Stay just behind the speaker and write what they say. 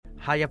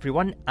Hi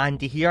everyone,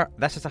 Andy here.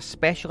 This is a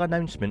special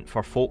announcement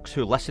for folks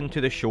who listen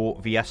to the show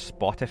via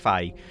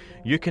Spotify.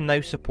 You can now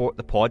support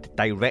the pod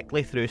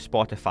directly through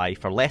Spotify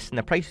for less than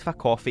the price of a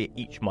coffee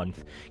each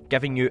month,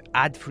 giving you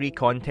ad-free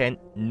content,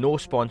 no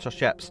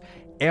sponsorships,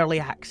 early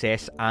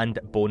access and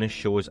bonus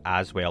shows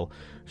as well.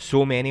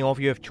 So many of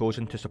you have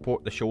chosen to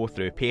support the show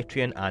through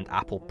Patreon and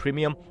Apple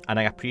Premium, and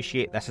I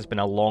appreciate this has been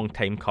a long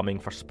time coming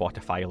for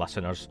Spotify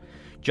listeners.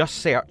 Just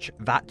search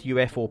That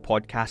UFO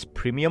Podcast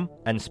Premium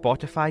in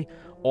Spotify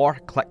or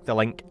click the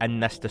link in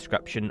this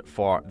description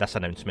for this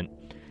announcement.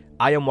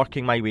 I am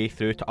working my way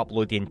through to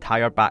upload the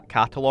entire back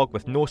catalogue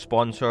with no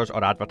sponsors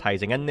or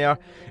advertising in there,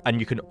 and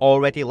you can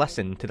already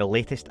listen to the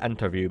latest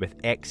interview with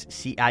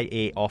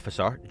ex-CIA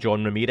officer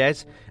John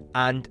Ramirez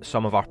and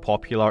some of our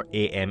popular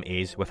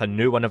AMAs, with a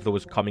new one of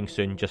those coming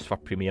soon just for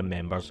premium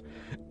members.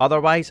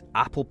 Otherwise,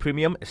 Apple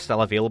Premium is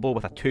still available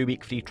with a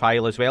 2-week free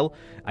trial as well,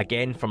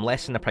 again from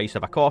less than the price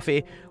of a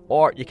coffee,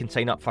 or you can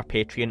sign up for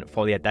Patreon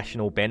for the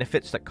additional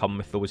benefits that come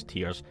with those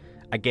tiers.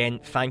 Again,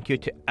 thank you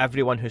to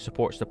everyone who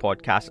supports the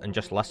podcast and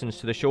just listens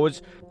to the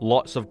shows.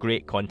 Lots of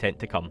great content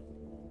to come.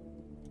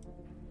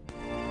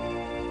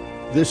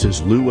 This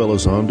is Lou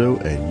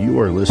Elizondo, and you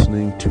are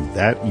listening to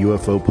That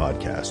UFO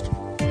Podcast.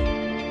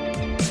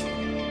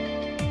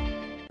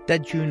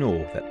 Did you know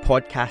that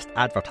podcast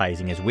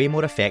advertising is way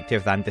more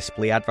effective than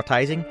display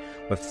advertising,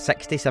 with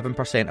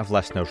 67% of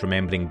listeners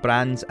remembering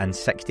brands and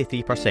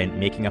 63%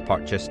 making a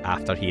purchase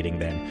after hearing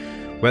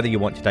them? Whether you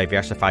want to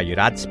diversify your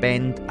ad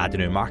spend, add a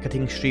new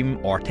marketing stream,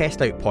 or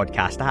test out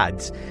podcast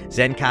ads,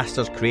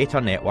 Zencastr's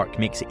Creator Network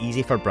makes it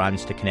easy for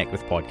brands to connect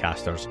with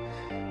podcasters.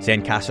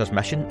 Zencastr's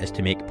mission is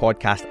to make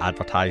podcast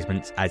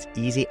advertisements as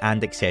easy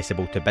and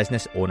accessible to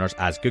business owners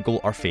as Google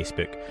or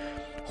Facebook.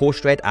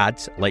 Host-read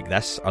ads like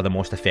this are the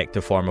most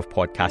effective form of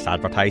podcast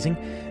advertising.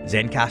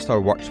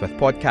 Zencastr works with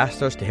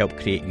podcasters to help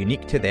create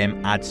unique to them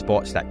ad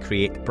spots that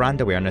create brand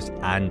awareness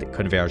and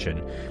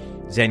conversion.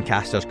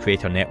 Zencastr's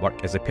Creator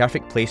Network is the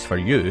perfect place for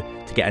you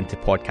to get into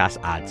podcast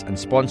ads and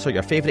sponsor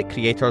your favourite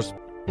creators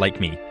like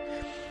me.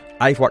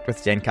 I've worked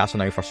with Zencastr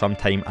now for some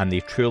time, and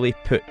they truly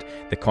put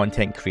the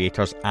content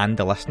creators and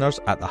the listeners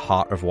at the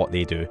heart of what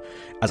they do.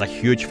 As a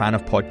huge fan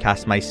of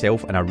podcasts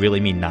myself, and I really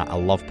mean that, I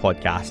love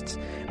podcasts,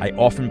 I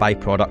often buy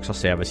products or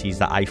services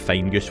that I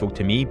find useful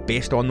to me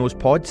based on those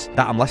pods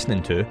that I'm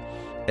listening to.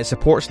 It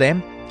supports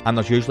them, and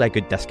there's usually a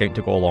good discount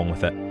to go along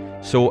with it.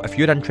 So if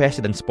you're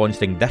interested in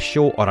sponsoring this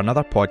show or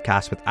another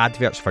podcast with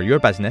adverts for your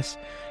business,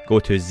 go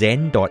to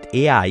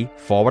zen.ai/that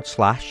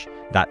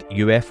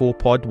UFO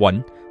pod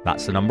 1,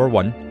 that's the number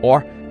 1,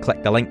 or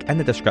click the link in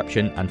the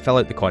description and fill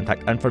out the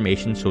contact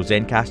information so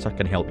Zencastr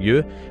can help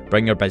you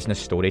bring your business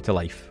story to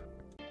life.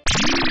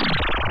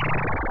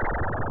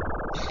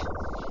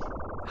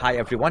 Hi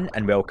everyone,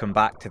 and welcome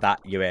back to That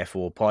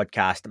UFO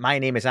Podcast. My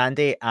name is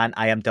Andy, and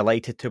I am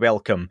delighted to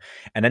welcome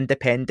an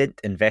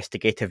independent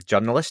investigative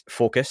journalist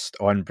focused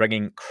on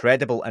bringing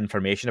credible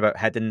information about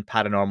hidden,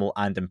 paranormal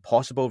and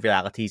impossible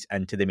realities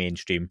into the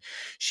mainstream.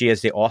 She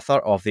is the author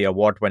of the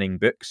award-winning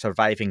book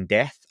Surviving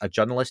Death, A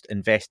Journalist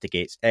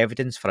Investigates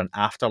Evidence for an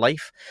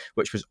Afterlife,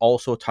 which was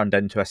also turned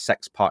into a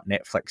 6-part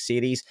Netflix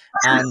series,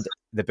 and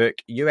the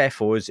book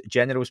UFOs,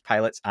 Generals,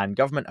 Pilots and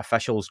Government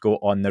Officials Go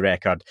on the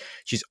Record.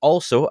 She's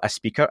also a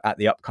speaker at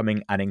the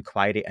upcoming An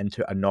Inquiry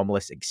into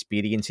Anomalous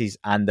Experiences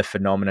and the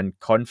Phenomenon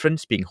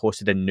conference being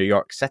hosted in New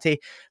York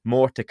City.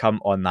 More to come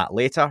on that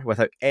later.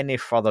 Without any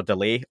further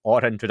delay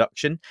or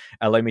introduction,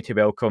 allow me to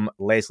welcome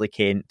Leslie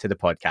Kean to the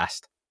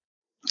podcast.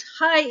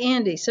 Hi,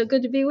 Andy. So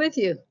good to be with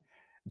you.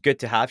 Good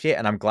to have you,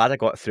 and I'm glad I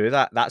got through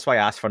that. That's why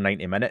I asked for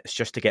 90 minutes,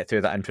 just to get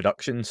through that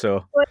introduction.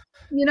 So,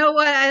 you know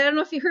what? I don't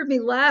know if you heard me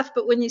laugh,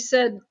 but when you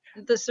said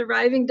the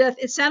surviving death,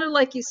 it sounded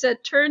like you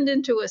said turned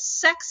into a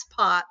sex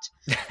pot.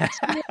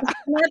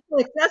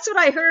 Netflix. That's what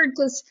I heard,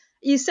 because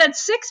you said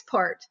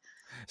 6-part,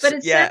 but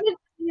it sounded to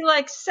me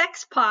like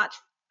sex pot.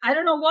 I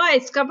don't know why.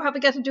 It's probably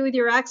got to do with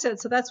your accent,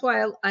 so that's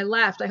why I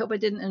laughed. I hope I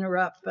didn't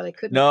interrupt, but I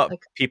couldn't. No,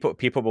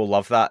 people will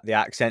love that. The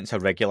accent's a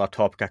regular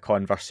topic of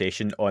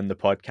conversation on the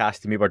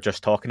podcast, and we were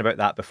just talking about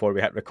that before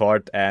we hit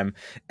record.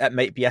 It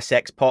might be a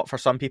sex pot for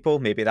some people.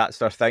 Maybe that's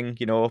their thing,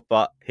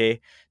 but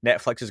hey,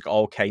 Netflix has got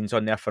all kinds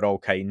on there for all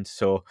kinds.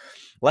 So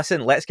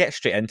listen, let's get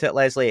straight into it,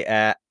 Leslie.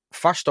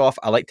 First off,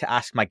 I like to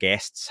ask my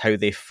guests how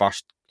they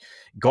first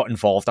got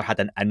involved or had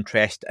an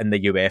interest in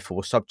the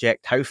UFO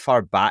subject. How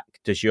far back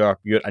does your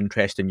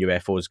interest in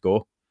UFOs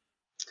go?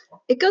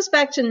 It goes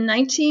back to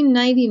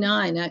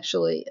 1999,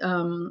 actually,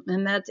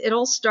 and that it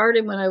all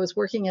started when I was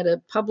working at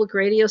a public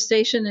radio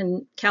station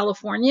in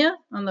California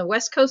on the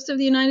west coast of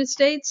the United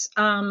States,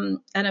 and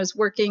I was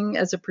working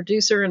as a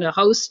producer and a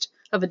host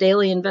of a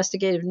daily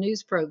investigative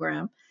news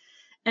program.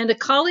 And a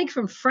colleague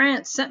from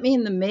France sent me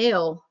in the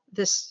mail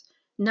this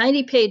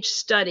 90-page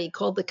study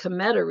called the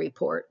Cometa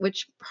Report,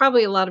 which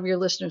probably a lot of your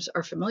listeners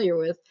are familiar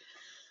with.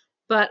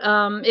 But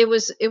it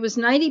was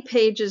 90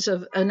 pages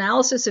of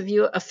analysis of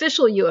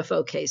official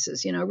UFO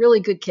cases, really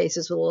good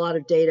cases with a lot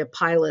of data,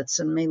 pilots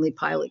and mainly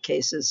pilot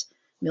cases,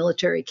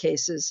 military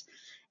cases.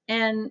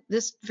 And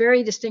this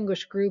very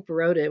distinguished group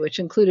wrote it, which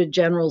included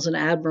generals and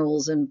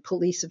admirals and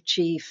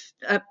chief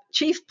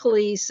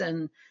police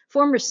and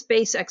former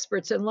space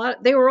experts. And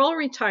they were all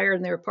retired,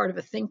 and they were part of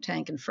a think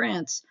tank in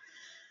France.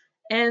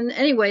 And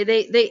anyway,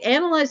 they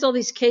analyzed all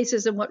these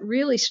cases, and what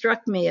really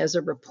struck me as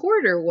a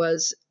reporter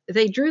was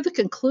they drew the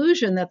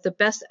conclusion that the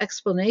best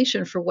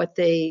explanation for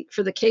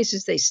the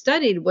cases they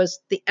studied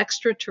was the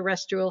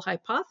extraterrestrial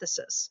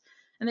hypothesis.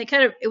 And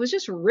it was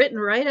just written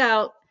right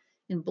out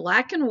in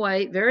black and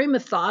white, very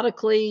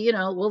methodically,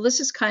 well, this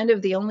is kind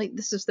of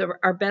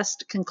our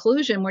best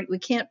conclusion. We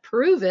can't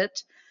prove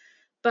it,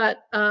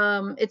 but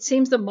it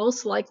seems the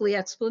most likely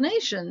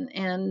explanation.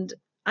 And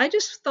I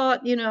just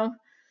thought,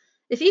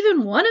 if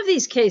even one of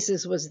these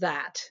cases was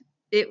that,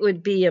 it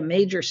would be a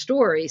major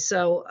story.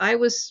 So I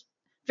was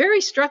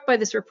very struck by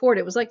this report.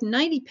 It was like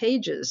 90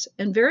 pages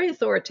and very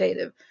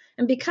authoritative.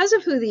 And because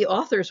of who the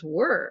authors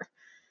were,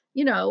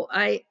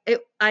 I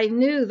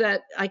knew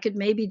that I could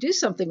maybe do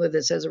something with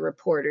this as a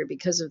reporter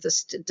because of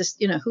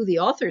who the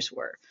authors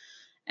were.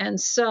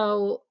 And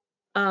so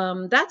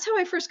that's how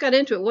I first got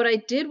into it. What I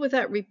did with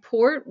that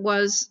report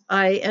was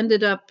I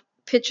ended up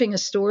pitching a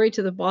story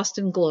to the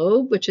Boston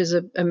Globe, which is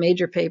a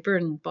major paper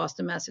in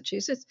Boston,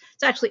 Massachusetts.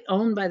 It's actually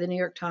owned by the New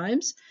York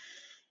Times.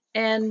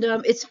 And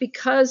it's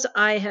because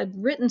I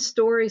had written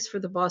stories for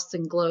the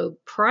Boston Globe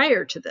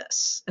prior to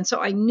this. And so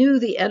I knew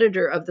the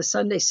editor of the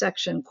Sunday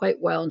section quite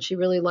well, and she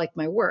really liked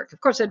my work. Of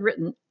course, I'd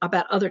written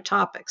about other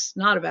topics,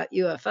 not about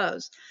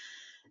UFOs.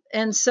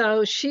 And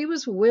so she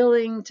was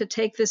willing to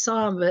take this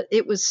on, but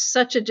it was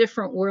such a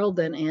different world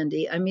then,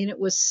 Andy. I mean, it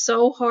was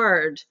so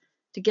hard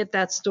to get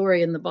that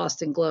story in the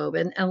Boston Globe.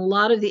 And a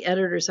lot of the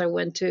editors I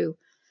went to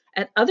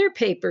at other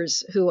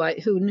papers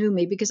who knew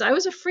me, because I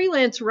was a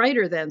freelance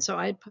writer then. So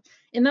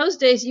in those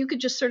days, you could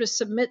just sort of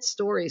submit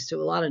stories to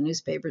a lot of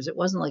newspapers. It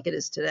wasn't like it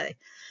is today.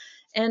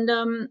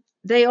 And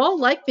they all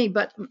liked me,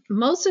 but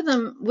most of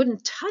them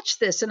wouldn't touch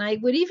this. And I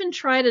would even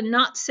try to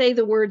not say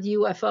the word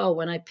UFO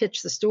when I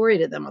pitched the story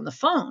to them on the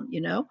phone,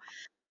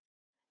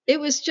 It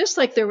was just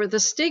like the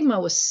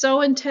stigma was so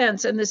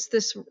intense. And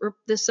this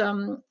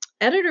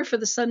editor for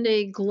the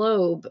Sunday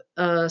Globe,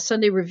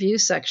 Sunday Review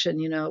section,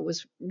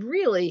 was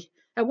really,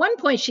 at one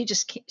point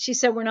she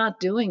said, we're not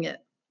doing it,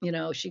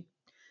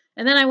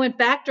 and then I went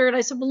back to her and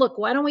I said, well, look,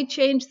 why don't we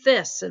change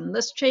this? And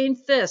let's change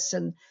this.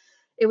 And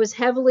it was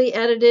heavily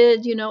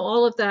edited,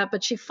 all of that.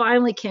 But she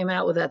finally came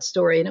out with that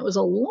story, and it was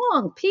a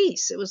long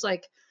piece. It was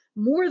like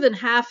more than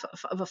half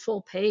of a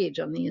full page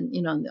in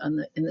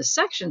the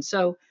section.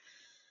 So,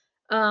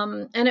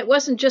 and it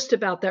wasn't just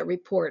about that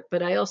report,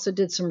 but I also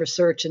did some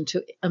research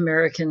into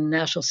American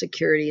national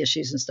security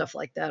issues and stuff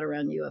like that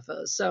around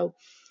UFOs. So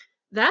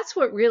that's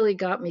what really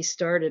got me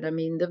started. I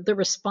mean, the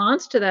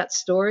response to that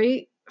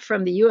story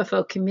from the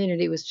UFO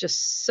community was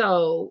just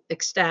so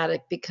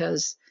ecstatic,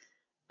 because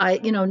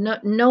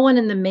no one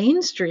in the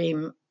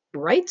mainstream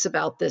writes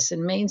about this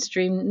in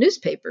mainstream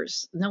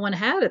newspapers. No one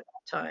had at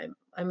that time.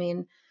 I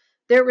mean,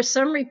 there were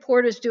some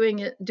reporters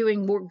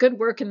doing more good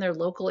work in their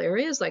local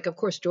areas. Like, of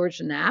course,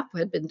 George Knapp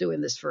had been doing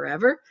this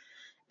forever,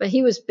 but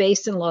he was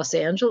based in Los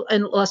Angeles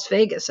and Las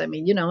Vegas. I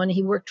mean, and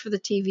he worked for the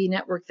TV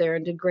network there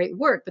and did great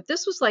work. But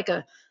this was like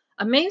a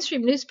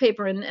mainstream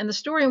newspaper, and the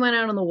story went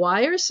out on the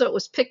wires, so it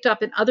was picked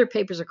up in other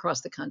papers across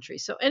the country.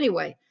 So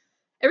anyway,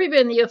 everybody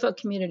in the UFO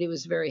community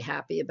was very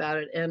happy about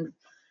it. And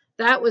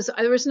there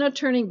was no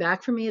turning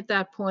back for me at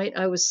that point.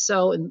 I was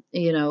so,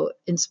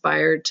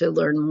 inspired to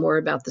learn more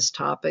about this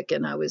topic.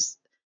 And I was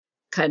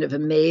kind of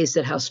amazed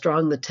at how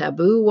strong the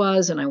taboo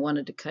was. And I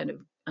wanted to kind of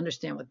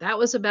understand what that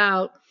was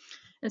about.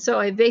 And so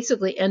I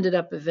basically ended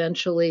up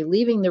eventually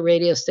leaving the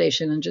radio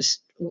station and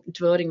just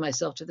devoting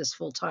myself to this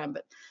full time.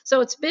 But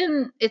so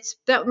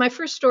my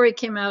first story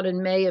came out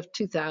in May of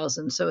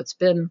 2000. So it's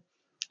been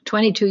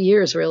 22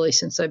 years really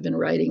since I've been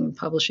writing and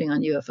publishing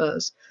on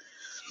UFOs.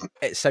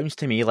 It sounds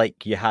to me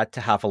like you had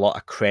to have a lot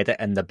of credit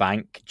in the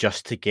bank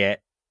just to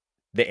get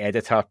the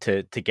editor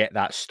to get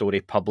that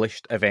story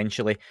published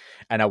eventually.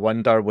 And I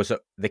wonder, was it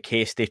the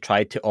case they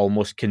tried to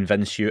almost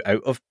convince you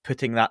out of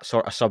putting that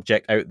sort of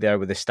subject out there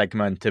with the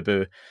stigma and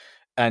taboo?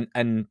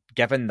 And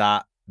given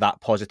that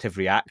positive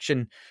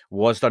reaction,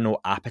 was there no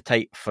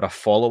appetite for a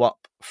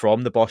follow-up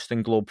from the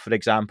Boston Globe, for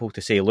example,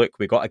 to say, look,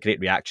 we got a great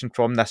reaction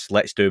from this,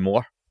 let's do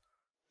more?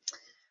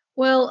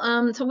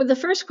 Well, so the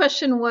first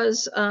question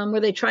was, were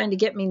they trying to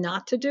get me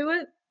not to do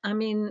it? I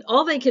mean,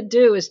 all they could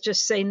do is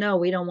just say, no,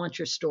 we don't want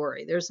your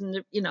story. There's,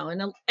 and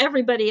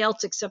everybody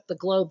else except the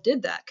Globe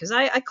did that, because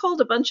I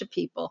called a bunch of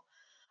people.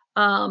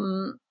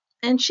 And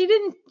she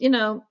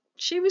didn't,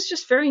 she was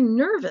just very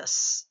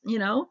nervous,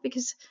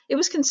 because it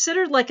was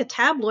considered like a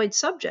tabloid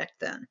subject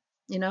then,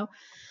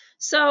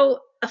 So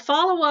a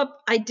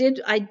follow-up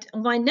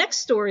my next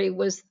story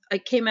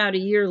came out a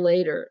year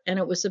later, and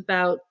it was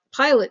about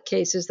pilot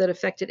cases that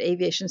affected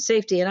aviation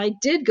safety. And I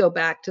did go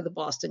back to the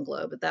Boston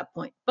Globe at that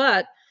point,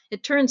 but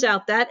it turns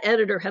out that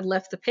editor had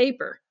left the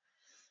paper.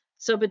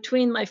 So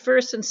between my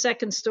first and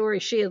second story,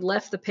 she had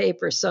left the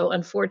paper. So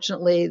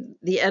unfortunately,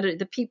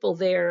 the people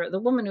there, the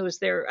woman who was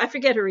there, I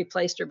forget who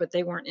replaced her, but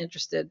they weren't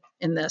interested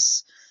in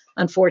this.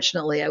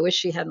 Unfortunately, I wish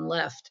she hadn't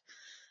left.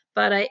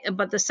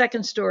 But the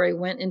second story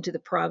went into the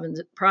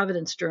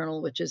Providence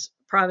Journal, which is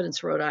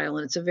Providence, Rhode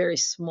Island. It's a very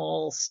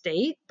small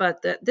state,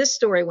 but this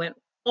story went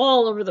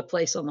all over the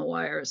place on the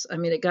wires. I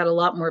mean, it got a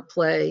lot more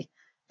play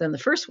than the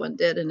first one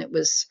did, and it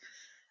was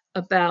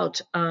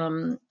about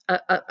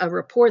a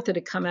report that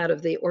had come out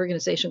of the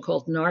organization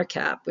called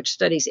NARCAP, which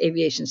studies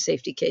aviation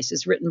safety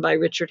cases, written by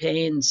Richard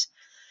Haynes,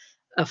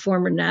 a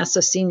former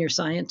NASA senior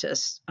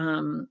scientist,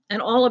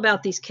 and all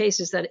about these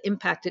cases that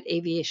impacted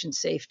aviation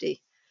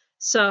safety.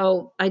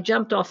 So I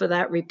jumped off of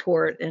that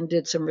report and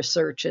did some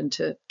research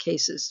into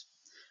cases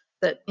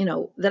that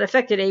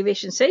affected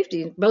aviation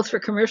safety, both for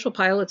commercial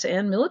pilots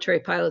and military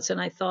pilots.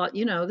 And I thought,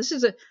 this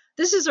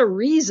is a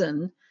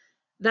reason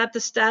that the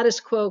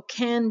status quo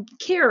can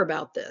care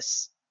about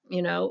this.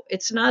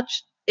 It's not.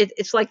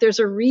 It's like there's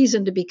a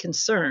reason to be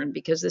concerned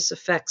because this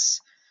affects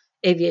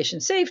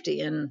aviation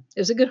safety, and it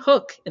was a good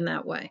hook in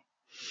that way.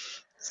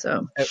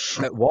 So,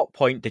 at what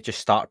point did you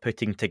start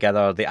putting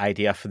together the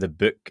idea for the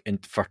book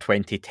for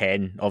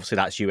 2010? Obviously,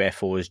 that's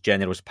UFOs,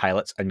 generals,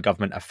 pilots, and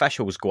government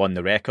officials go on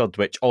the record,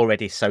 which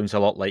already sounds a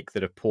lot like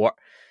the report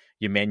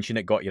you mentioned.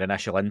 It got your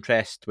initial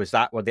interest. Was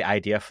that where the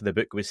idea for the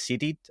book was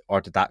seeded,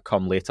 or did that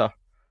come later?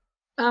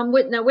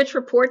 Now, which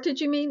report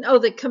did you mean? Oh,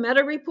 the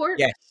Cometa report?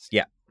 Yes,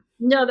 yeah.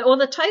 No,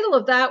 the title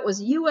of that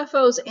was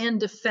UFOs and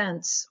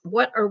Defense.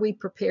 What are we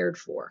prepared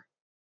for?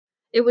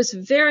 It was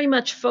very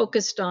much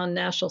focused on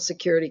national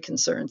security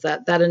concerns,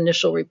 that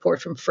initial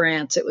report from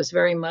France. It was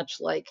very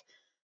much like,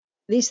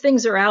 these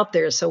things are out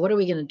there, so what are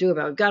we going to do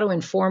about it? We've got to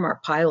inform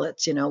our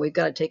pilots, we've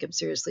got to take them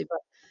seriously. But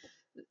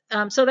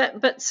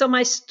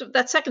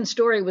that second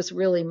story was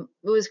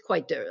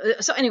quite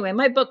different. So anyway,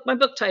 my book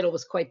title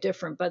was quite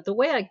different, but the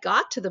way I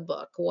got to the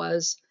book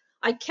was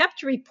I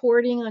kept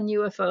reporting on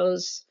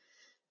UFOs.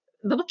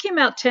 The book came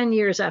out 10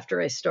 years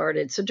after I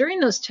started. So during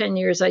those 10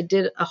 years, I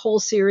did a whole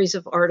series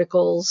of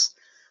articles.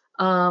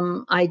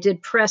 I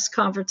did press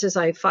conferences.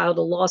 I filed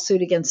a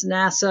lawsuit against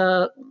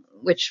NASA,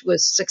 which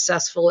was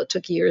successful. It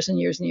took years and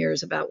years and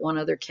years, about one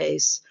other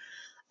case.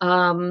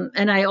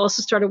 And I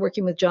also started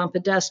working with John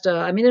Podesta.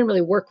 I mean, I didn't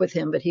really work with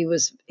him, but he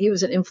was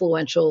an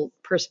influential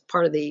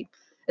part of the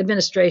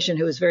administration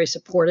who was very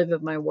supportive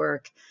of my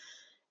work.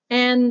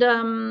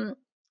 And,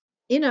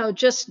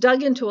 just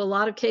dug into a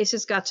lot of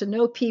cases, got to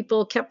know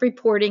people, kept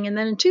reporting. And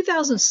then in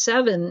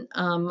 2007,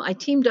 I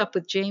teamed up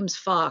with James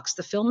Fox,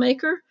 the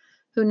filmmaker,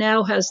 who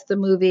now has the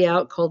movie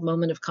out called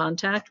Moment of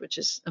Contact, which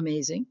is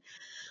amazing.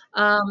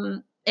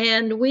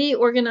 And we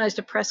organized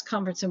a press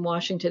conference in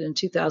Washington in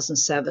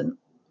 2007,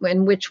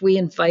 in which we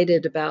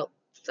invited about,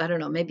 I don't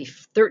know, maybe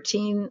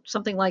 13,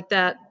 something like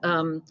that,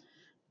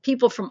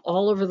 people from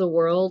all over the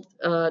world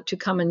to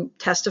come and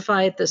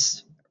testify at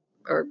this,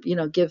 or,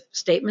 give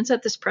statements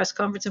at this press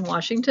conference in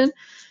Washington.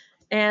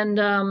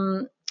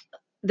 And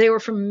they were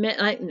from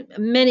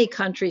many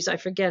countries. I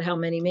forget how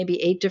many, maybe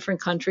 8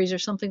 different countries or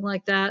something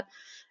like that.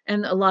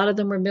 And a lot of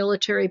them were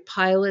military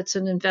pilots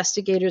and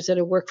investigators that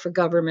had worked for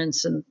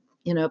governments and,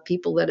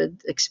 people that had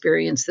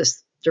experienced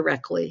this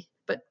directly.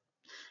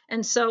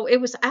 And so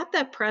it was at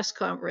that press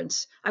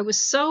conference, I was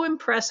so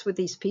impressed with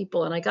these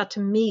people, and I got to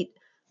meet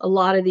a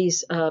lot of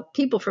these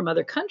people from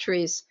other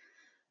countries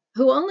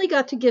who only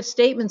got to give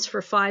statements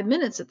for 5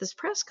 minutes at this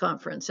press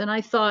conference. And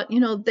I thought,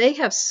 they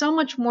have so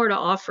much more to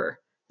offer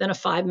than a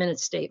 5-minute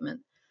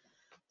statement.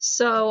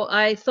 So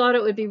I thought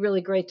it would be really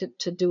great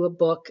to do a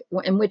book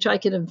in which I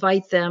could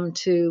invite them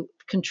to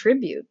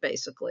contribute,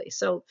 basically.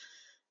 So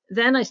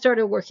then I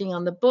started working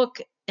on the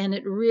book, and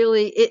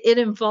it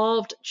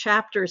involved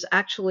chapters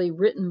actually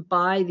written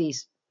by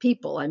these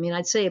people. I mean,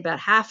 I'd say about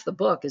half the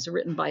book is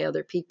written by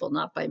other people,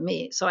 not by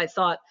me. So I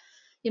thought,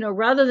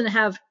 rather than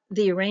have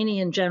the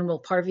Iranian general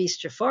Parviz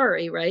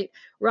Jafari, right,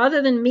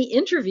 rather than me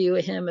interview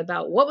him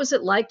about what was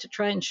it like to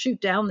try and shoot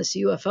down this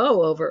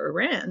UFO over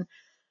Iran,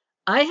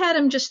 I had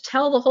him just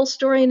tell the whole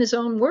story in his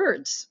own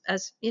words,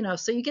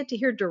 so you get to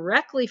hear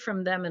directly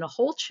from them in a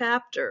whole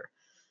chapter.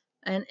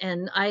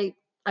 And I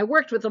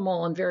worked with them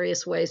all in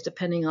various ways,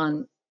 depending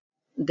on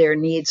their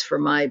needs for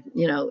my,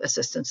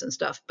 assistance and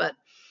stuff. But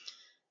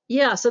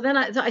yeah, so then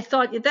I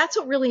thought that's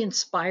what really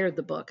inspired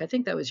the book. I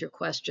think that was your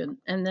question.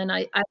 And then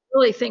I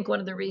really think one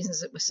of the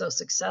reasons it was so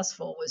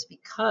successful was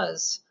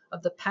because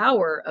of the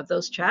power of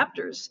those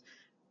chapters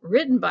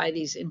written by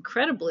these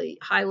incredibly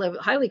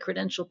highly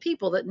credentialed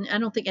people that I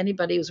don't think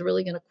anybody was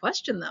really going to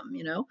question them.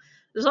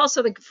 There's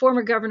also the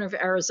former governor of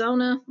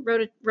Arizona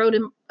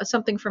wrote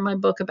something for my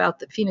book about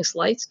the Phoenix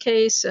Lights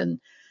case, and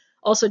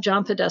also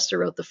John Podesta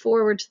wrote the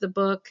foreword to the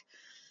book.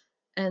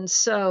 And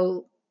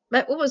so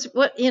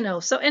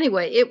so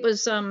anyway, it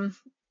was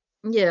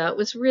it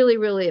was really,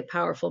 really a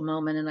powerful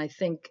moment. And I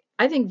think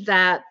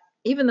that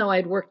even though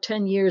I'd worked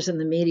 10 years in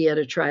the media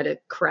to try to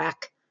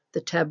crack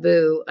the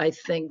taboo, I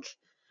think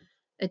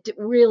it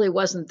really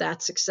wasn't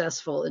that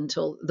successful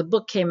until the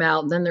book came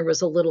out. And then there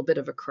was a little bit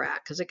of a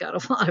crack because it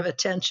got a lot of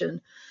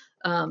attention.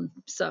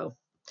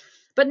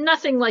 But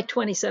nothing like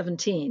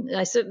 2017.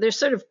 I said there's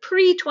sort of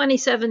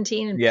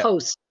pre-2017 and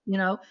post,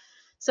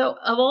 So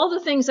of all the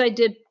things I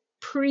did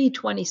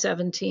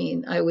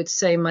pre-2017, I would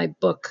say my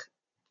book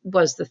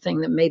was the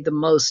thing that made the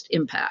most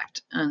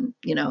impact and,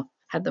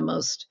 had the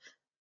most,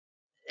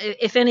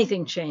 if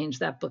anything changed,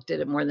 that book did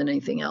it more than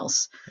anything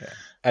else. Yeah.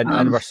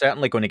 And we're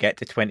certainly going to get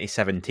to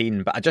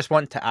 2017, but I just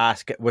want to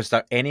ask, was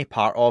there any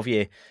part of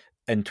you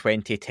in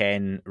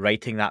 2010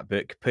 writing that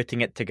book,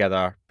 putting it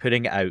together,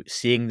 putting it out,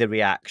 seeing the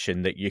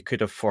reaction, that you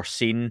could have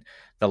foreseen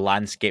the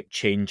landscape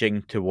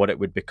changing to what it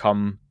would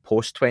become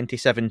post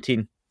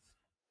 2017?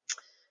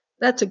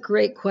 That's a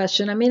great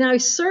question. I mean, I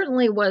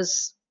certainly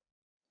was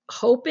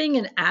hoping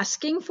and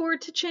asking for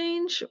it to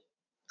change.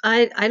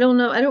 I don't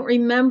know. I don't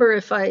remember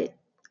if I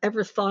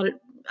ever thought it.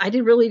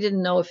 Really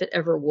didn't know if it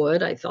ever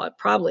would. I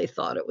probably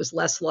thought it was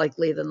less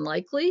likely than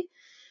likely.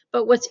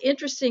 But what's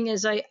interesting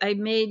is I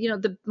made,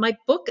 my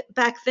book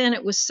back then,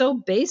 it was so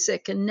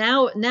basic, and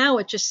now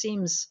it just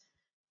seems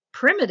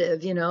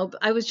primitive.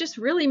 I was just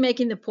really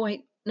making the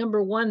point,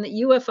 number one, that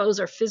UFOs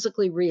are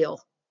physically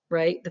real,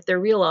 right? That they're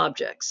real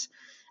objects.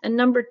 And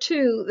number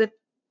two, that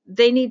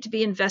they need to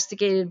be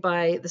investigated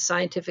by the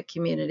scientific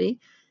community.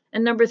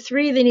 And number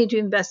three, they need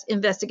to be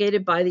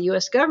investigated by the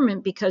US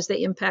government because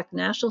they impact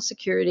national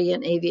security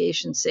and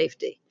aviation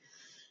safety.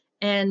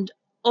 And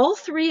all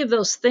three of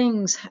those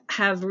things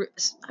there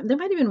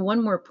might have been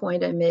one more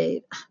point I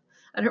made.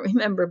 I don't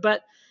remember,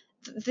 but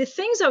the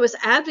things I was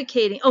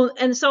advocating. Oh,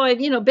 and so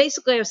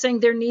basically I was saying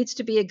there needs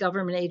to be a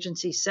government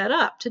agency set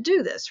up to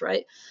do this,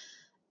 right?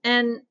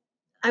 And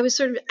I was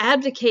sort of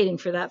advocating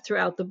for that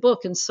throughout the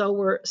book, and so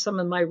were some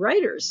of my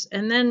writers.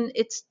 And then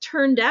it's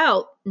turned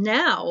out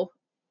now,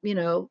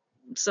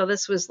 so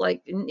this was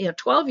like,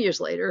 12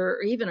 years later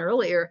or even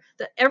earlier,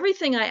 that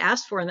everything I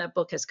asked for in that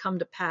book has come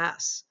to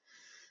pass.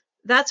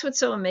 That's what's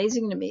so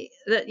amazing to me,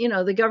 that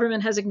the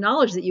government has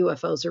acknowledged that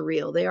UFOs are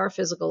real. They are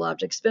physical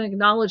objects. It's been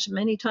acknowledged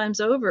many times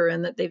over,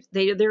 and that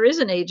there is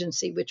an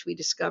agency, which we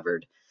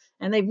discovered,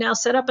 and they've now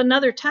set up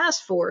another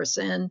task force,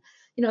 and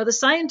the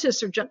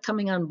scientists are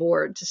coming on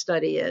board to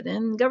study it,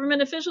 and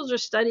government officials are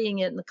studying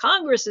it, and the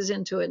Congress is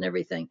into it and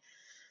everything.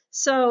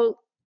 So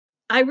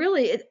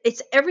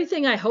it's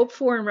everything I hoped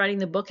for in writing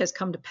the book has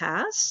come to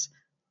pass,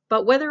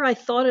 but whether I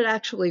thought it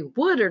actually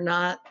would or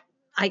not,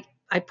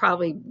 I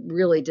probably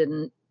really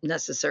didn't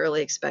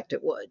necessarily expect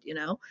it would.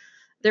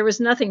 There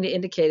was nothing to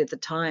indicate at the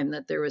time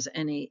that there was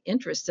any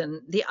interest.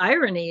 And the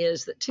irony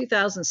is that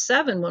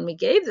 2007, when we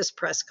gave this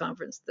press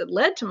conference that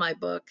led to my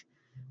book,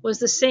 was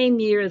the same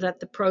year that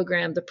the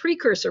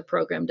precursor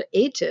program to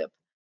ATIP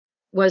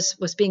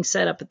was being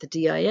set up at the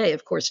DIA,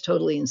 of course,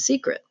 totally in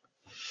secret.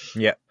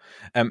 Yeah.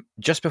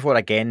 Just before,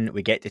 again,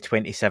 we get to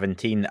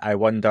 2017, I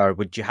wonder,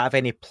 would you have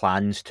any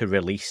plans to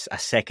release a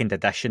second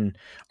edition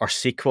or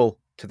sequel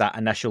to that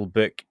initial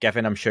book,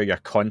 given I'm sure your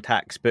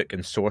contacts book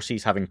and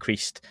sources have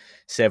increased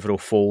several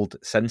fold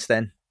since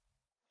then?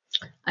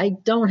 I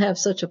don't have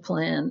such a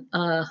plan.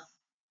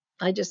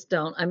 I just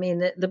don't. I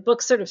mean, the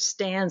book sort of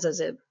stands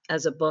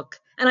as a book,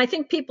 and I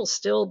think people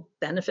still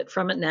benefit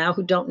from it now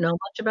who don't know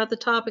much about the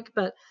topic.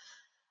 But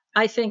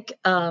I think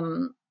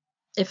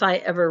if I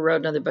ever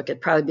wrote another book,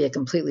 it'd probably be a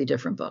completely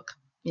different book.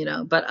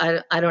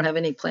 But I don't have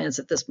any plans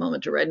at this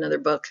moment to write another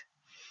book.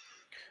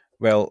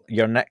 Well,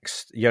 your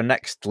next,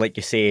 like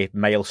you say,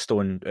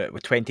 milestone,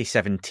 with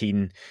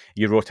 2017,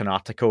 you wrote an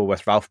article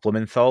with Ralph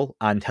Blumenthal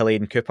and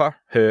Helene Cooper,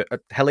 who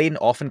Helene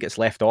often gets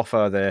left off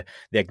of the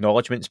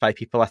acknowledgements by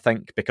people, I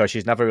think, because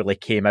she's never really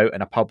came out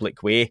in a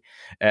public way.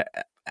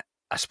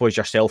 I suppose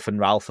yourself and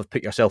Ralph have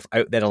put yourself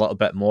out there a little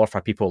bit more for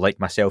people like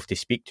myself to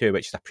speak to,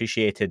 which is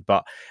appreciated,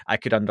 but I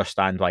could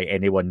understand why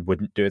anyone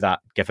wouldn't do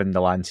that given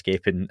the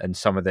landscape and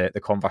some of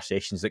the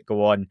conversations that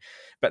go on.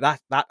 But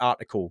that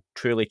article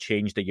truly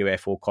changed the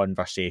UFO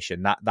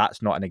conversation.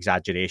 That's not an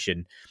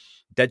exaggeration.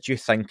 Did you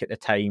think at the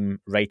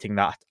time writing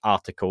that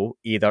article,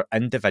 either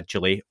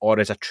individually or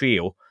as a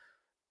trio,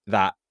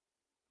 that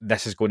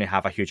this is going to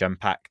have a huge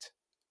impact?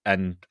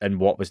 And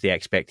what was the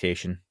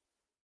expectation?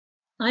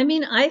 I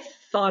mean, I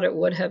thought it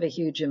would have a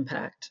huge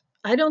impact.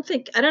 I don't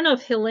know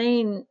if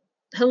Helene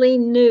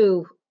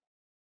knew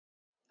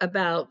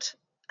about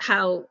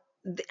how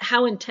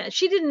intense.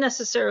 She didn't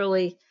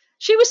necessarily.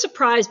 She was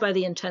surprised by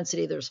the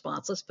intensity of the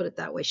response. Let's put it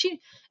that way.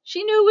 She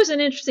knew it was an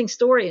interesting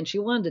story and she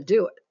wanted to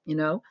do it.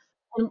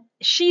 And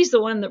she's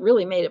the one that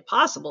really made it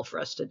possible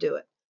for us to do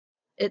it.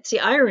 It's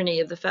the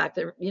irony of the fact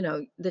that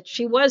that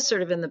she was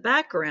sort of in the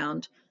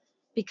background,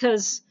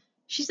 because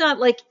she's not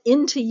like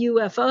into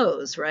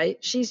UFOs,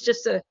 right? She's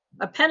just a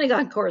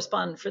Pentagon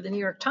correspondent for the New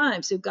York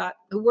Times who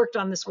worked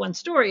on this one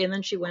story, and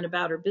then she went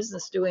about her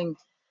business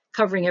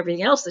covering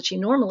everything else that she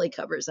normally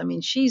covers. I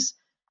mean, she's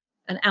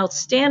an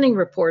outstanding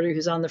reporter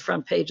who's on the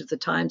front page of the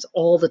Times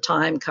all the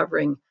time,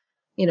 covering,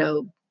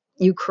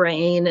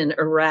 Ukraine and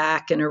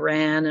Iraq and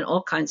Iran and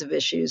all kinds of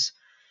issues,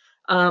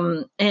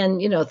 and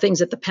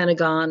things at the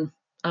Pentagon.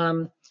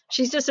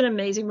 She's just an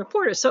amazing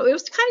reporter. So it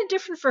was kind of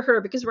different for her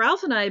because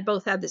Ralph and I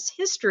both had this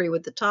history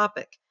with the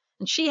topic,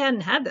 and she hadn't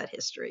had that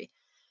history.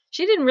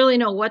 She didn't really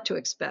know what to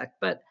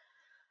expect, but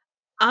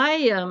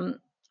I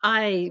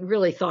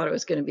really thought it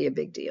was going to be a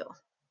big deal.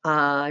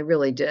 I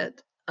really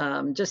did.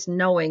 just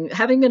knowing,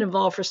 having been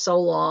involved for so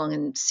long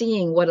and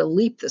seeing what a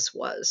leap this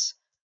was,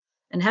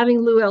 and having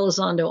Lou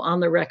Elizondo on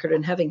the record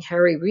and having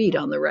Harry Reid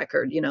on the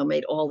record,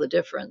 made all the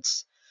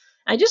difference.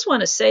 I just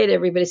want to say to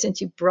everybody,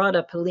 since you brought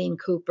up Helene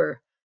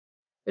Cooper,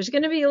 there's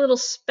going to be a little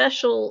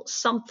special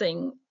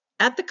something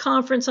at the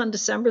conference on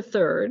December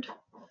 3rd,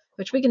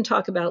 which we can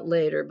talk about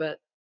later, but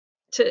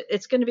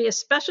it's going to be a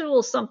special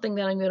little something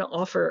that I'm going to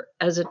offer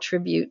as a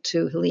tribute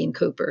to Helene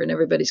Cooper, and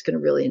everybody's going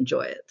to really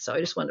enjoy it. So I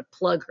just want to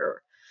plug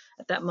her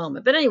at that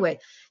moment. But anyway,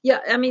 yeah,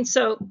 I mean,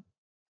 so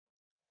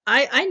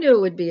I knew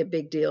it would be a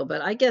big deal,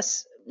 but I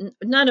guess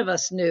none of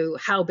us knew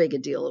how big a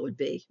deal it would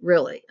be,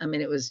 really. I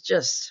mean, it was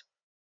just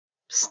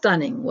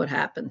stunning what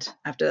happened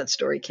after that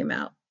story came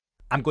out.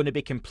 I'm going to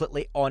be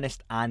completely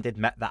honest and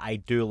admit that I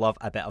do love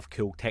a bit of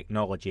cool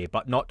technology,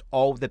 but not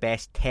all the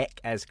best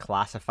tech is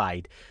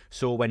classified.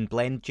 So when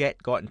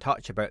BlendJet got in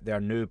touch about their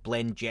new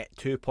BlendJet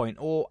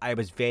 2.0, I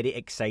was very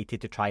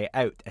excited to try it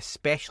out,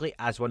 especially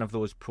as one of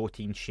those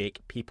protein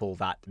shake people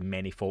that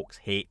many folks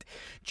hate.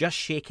 Just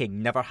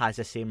shaking never has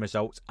the same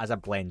results as a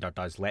blender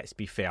does, let's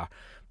be fair.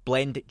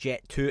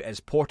 BlendJet 2 is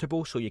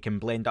portable, so you can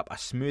blend up a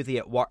smoothie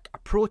at work, a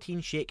protein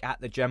shake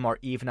at the gym, or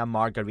even a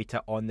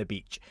margarita on the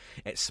beach.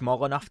 It's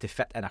small enough to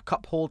fit in a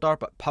cup holder,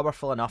 but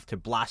powerful enough to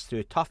blast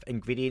through tough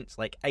ingredients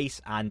like ice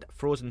and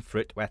frozen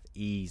fruit with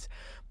ease.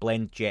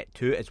 BlendJet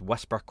 2 is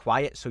whisper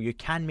quiet, so you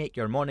can make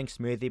your morning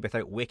smoothie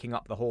without waking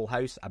up the whole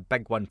house, a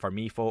big one for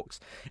me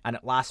folks, and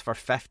it lasts for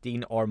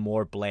 15 or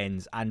more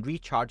blends and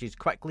recharges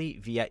quickly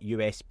via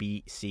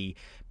USB-C.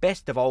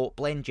 Best of all,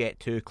 BlendJet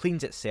 2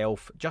 cleans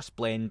itself, just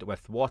blend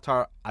with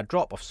water, a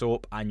drop of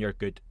soap, and you're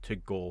good to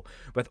go.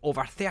 With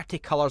over 30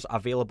 colours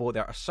available,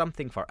 there is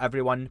something for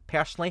everyone.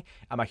 Personally,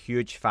 I'm a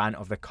huge fan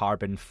of the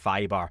carbon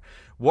fibre.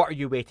 What are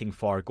you waiting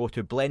for? Go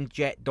to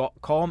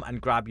blendjet.com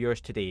and grab yours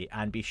today,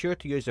 and be sure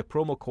to use the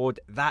promo code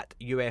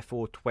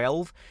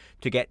ThatUFO12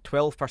 to get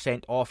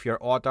 12% off your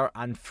order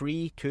and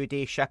free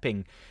 2-day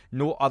shipping.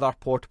 No other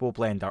portable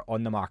blender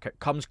on the market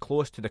comes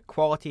close to the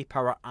quality,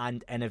 power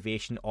and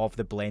innovation of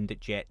the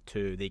BlendJet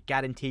 2. They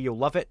guarantee you'll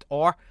love it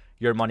or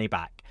your money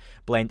back.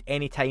 Blend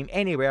anytime,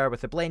 anywhere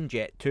with the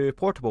BlendJet 2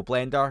 portable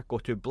blender. Go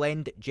to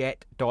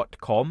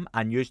blendjet.com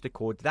and use the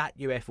code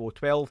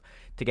ThatUFO12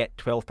 to get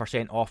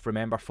 12% off,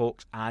 remember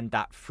folks, and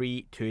that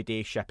free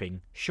 2-day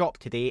shipping. Shop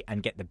today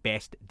and get the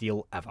best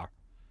deal ever.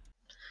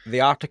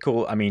 The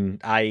article, I mean,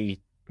 I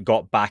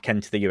got back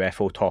into the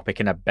UFO topic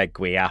in a big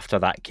way after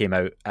that came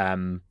out,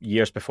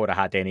 years before I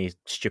had any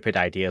stupid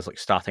ideas like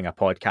starting a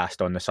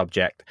podcast on the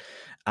subject.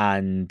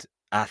 And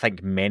I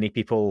think many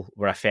people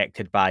were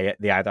affected by it.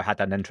 They either had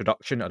an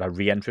introduction or a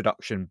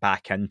reintroduction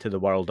back into the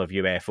world of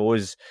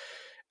UFOs.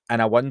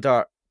 And I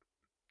wonder,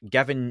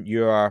 given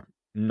your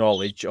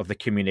knowledge of the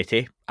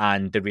community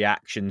and the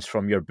reactions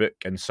from your book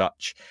and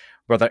such,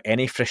 were there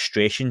any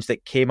frustrations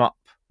that came up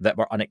that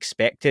were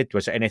unexpected?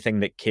 Was there anything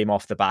that came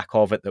off the back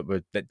of it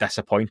that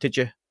disappointed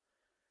you?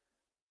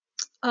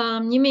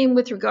 You mean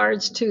with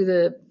regards to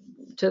the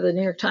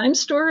New York Times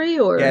story,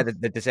 or? Yeah,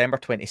 the December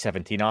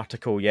 2017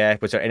 article, yeah.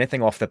 Was there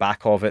anything off the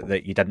back of it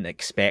that you didn't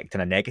expect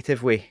in a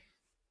negative way?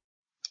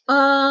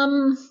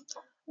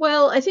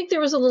 Well, I think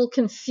there was a little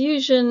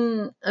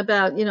confusion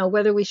about,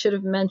 whether we should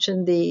have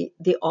mentioned the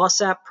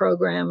OSAP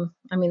program.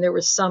 I mean, there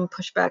was some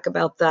pushback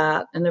about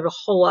that, and there were a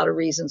whole lot of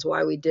reasons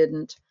why we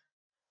didn't.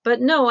 But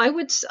no, I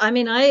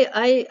mean,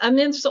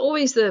 there's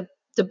always the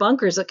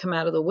debunkers that come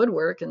out of the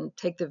woodwork and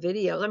take the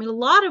videos. I mean, a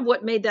lot of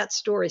what made that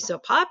story so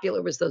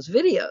popular was those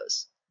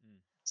videos.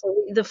 So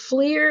the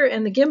FLIR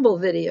and the gimbal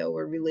video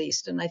were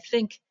released, and I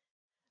think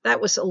that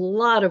was a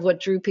lot of what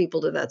drew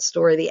people to that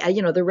story.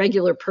 The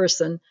regular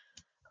person,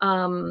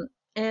 and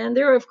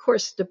there are of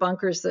course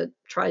debunkers that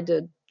tried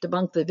to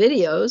debunk the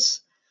videos,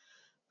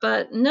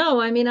 but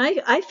no, I mean,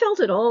 I felt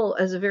it all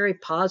as a very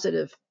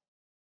positive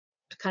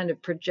kind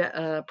of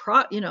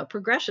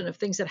progression of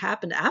things that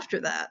happened after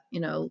that.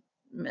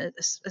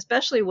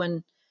 Especially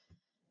when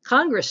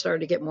Congress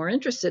started to get more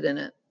interested in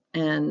it,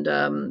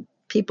 and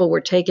people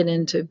were taken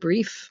in to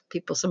brief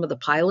people. Some of the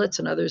pilots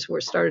and others were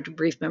started to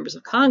brief members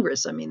of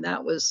Congress. I mean,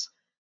 that was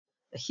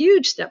a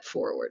huge step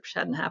forward, which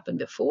hadn't happened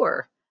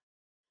before.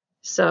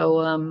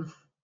 So,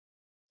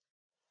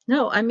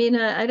 no, I mean,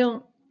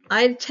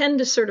 I tend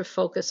to sort of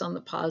focus on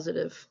the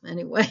positive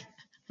anyway,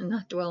 and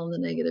not dwell on the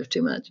negative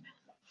too much.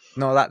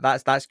 No,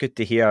 that's good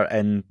to hear.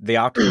 And the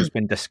article's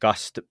been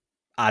discussed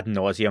ad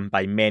nauseum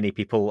by many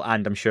people,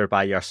 and I'm sure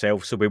by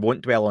yourself, so we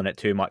won't dwell on it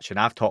too much. And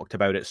I've talked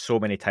about it so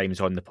many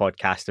times on the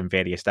podcast in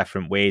various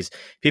different ways.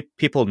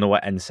 People know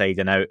it inside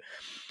and out.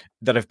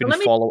 There have been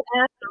follow.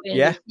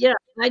 Yeah.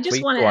 I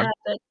just want to add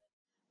that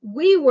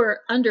we were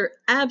under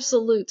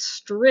absolute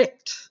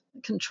strict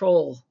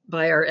control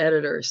by our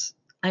editors.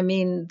 I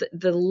mean,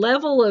 the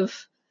level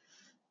of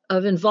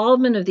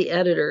involvement of the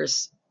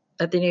editors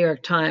at the New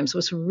York Times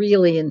was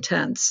really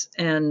intense.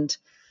 And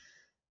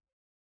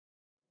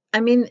I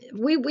mean,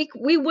 we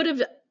would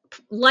have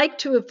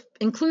liked to have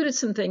included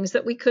some things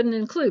that we couldn't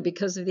include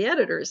because of the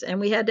editors. And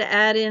we had to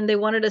add in, they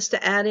wanted us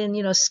to add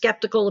in,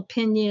 skeptical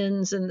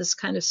opinions and this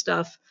kind of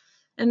stuff.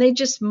 and they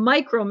just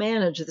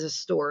micromanage the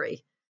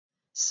story.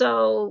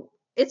 So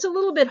it's a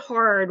little bit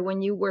hard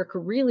when you work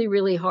really,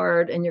 really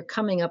hard and you're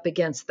coming up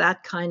against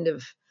that kind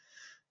of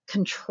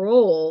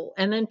control,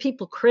 and then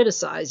people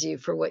criticize you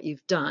for what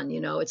you've done.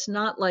 It's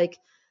not like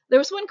there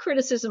was one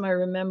criticism I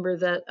remember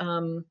that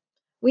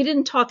we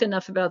didn't talk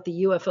enough about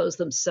the UFOs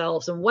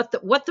themselves and what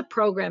the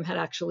program had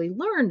actually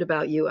learned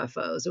about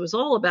UFOs. It was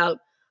all about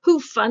who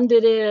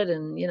funded it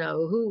and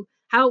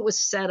how it was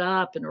set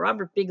up, and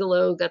Robert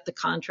Bigelow got the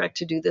contract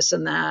to do this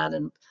and that,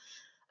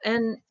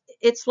 and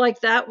it's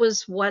like that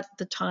was what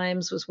the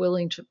Times was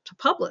willing to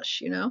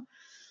publish.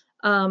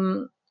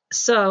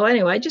 So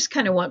anyway, I just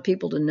kind of want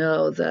people to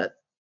know that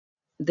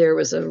there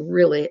was a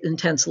really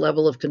intense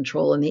level of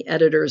control, and the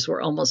editors were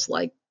almost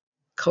like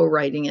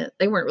co-writing it.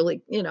 They weren't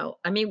really,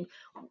 I mean,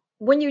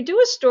 when you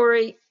do a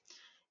story,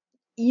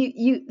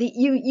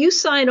 you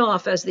sign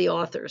off as the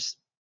authors.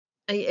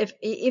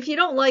 If you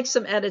don't like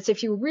some edits,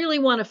 if you really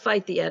want to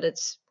fight the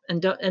edits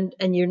and don't, and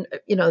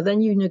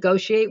then you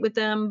negotiate with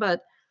them,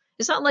 but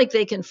it's not like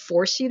they can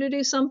force you to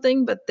do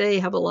something, but they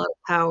have a lot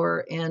of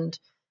power, and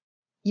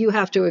you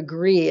have to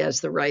agree as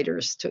the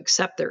writers to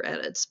accept their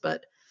edits.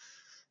 But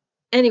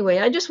anyway,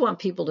 I just want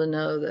people to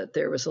know that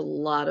there was a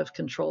lot of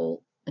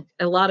control,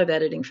 a lot of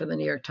editing from the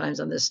New York Times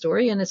on this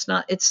story, and it's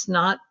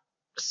not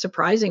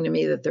surprising to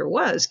me that there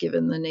was,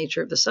 given the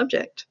nature of the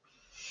subject.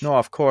 No,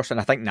 of course, and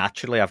I think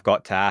naturally I've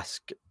got to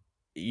ask,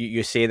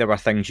 you say there were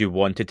things you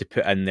wanted to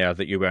put in there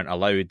that you weren't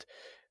allowed,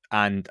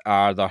 and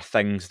are there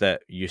things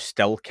that you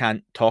still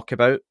can't talk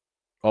about?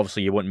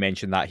 Obviously, you won't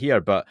mention that here,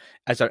 but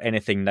is there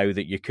anything now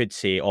that you could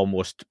say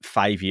almost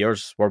 5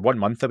 years, we're 1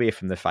 month away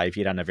from the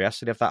 5-year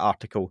anniversary of that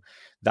article,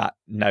 that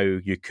now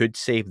you could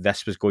say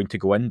this was going to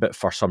go in, but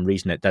for some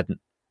reason it didn't?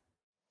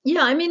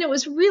 Yeah, I mean, it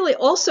was really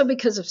also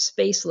because of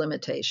space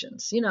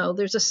limitations.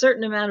 There's a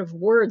certain amount of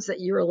words that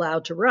you're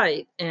allowed to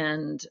write,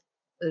 and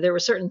there were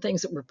certain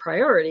things that were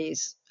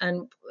priorities.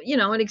 And,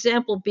 an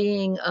example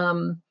being,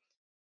 I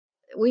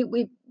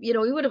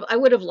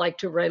would have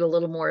liked to write a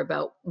little more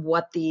about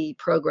what the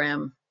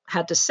program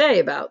had to say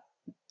about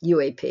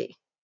UAP.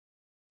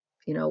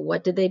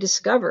 What did they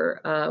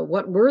discover?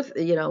 What were,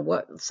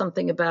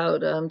 something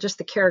about just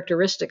the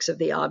characteristics of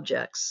the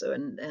objects,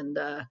 and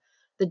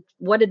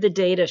what did the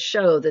data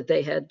show that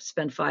they had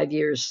spent 5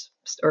 years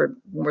or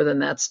more than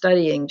that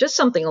studying? Just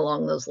something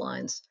along those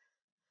lines.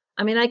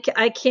 I mean,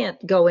 I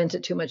can't go into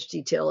too much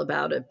detail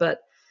about it,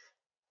 but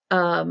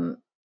um,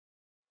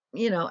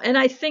 and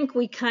I think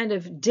we kind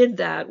of did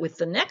that with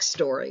the next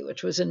story,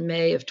 which was in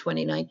May of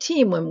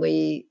 2019 when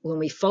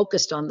we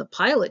focused on the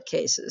pilot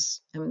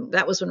cases. And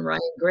that was when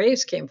Ryan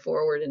Graves came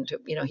forward, and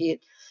he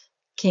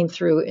came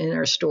through in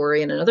our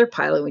story. And another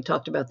pilot, we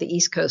talked about the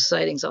East Coast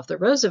sightings off the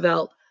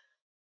Roosevelt.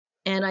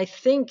 And I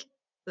think,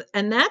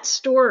 and that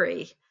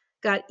story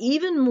got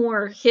even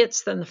more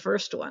hits than the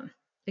first one.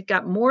 It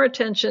got more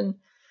attention.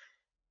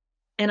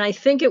 And I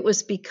think it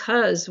was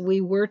because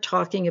we were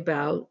talking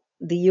about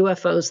the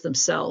UFOs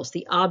themselves,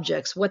 the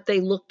objects, what they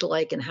looked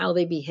like and how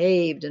they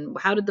behaved, and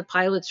how did the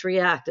pilots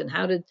react, and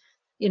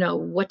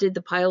what did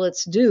the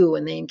pilots do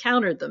when they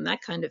encountered them,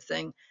 that kind of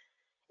thing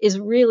is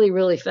really,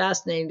 really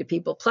fascinating to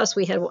people. Plus,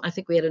 I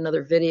think we had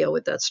another video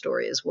with that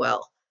story as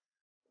well,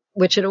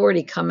 which had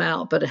already come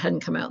out, but it hadn't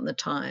come out in the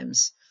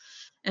Times.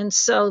 And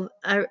so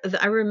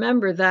I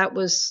remember that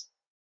was,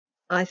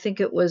 I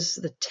think it was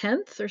the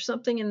 10th or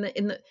something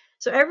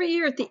so every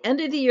year at the end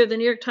of the year, the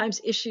New York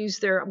Times issues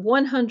their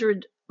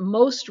 100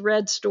 most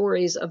read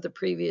stories of the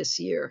previous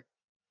year.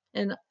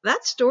 And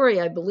that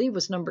story, I believe,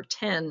 was number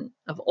 10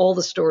 of all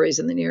the stories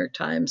in the New York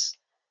Times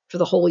for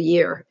the whole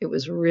year. It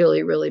was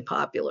really, really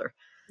popular.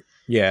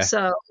 Yeah.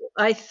 So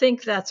I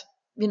think that's,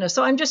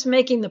 so I'm just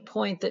making the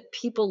point that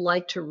people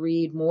like to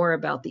read more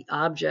about the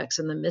objects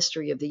and the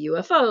mystery of the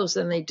UFOs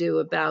than they do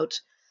about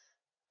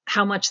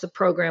how much the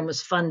program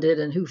was funded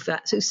and who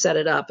set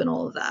it up and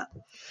all of that.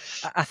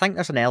 I think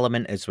there's an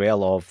element as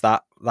well of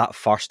that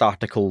first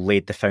article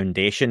laid the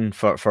foundation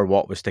for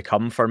what was to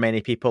come for many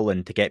people,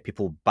 and to get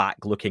people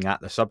back looking at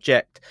the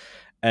subject.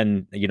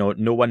 And,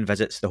 no one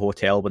visits the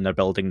hotel when they're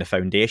building the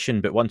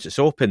foundation, but once it's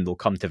open, they'll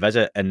come to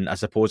visit. And I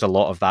suppose a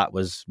lot of that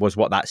was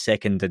what that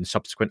second and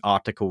subsequent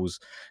articles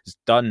has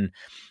done.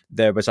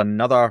 There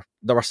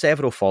were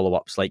several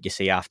follow-ups, like you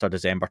say, after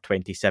December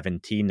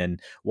 2017. And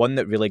one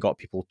that really got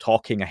people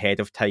talking ahead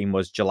of time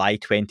was July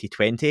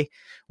 2020,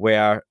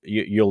 where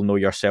you'll know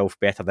yourself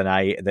better than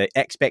I. The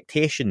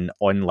expectation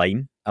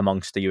online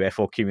amongst the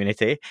UFO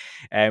community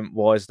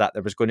was that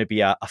there was going to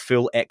be a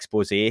full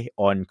expose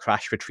on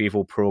crash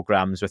retrieval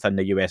programs within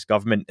the US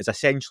government, is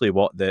essentially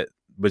what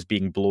was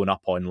being blown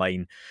up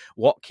online.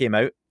 What came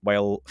out,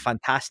 while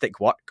fantastic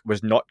work,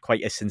 was not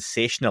quite as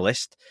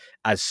sensationalist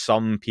as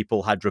some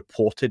people had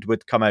reported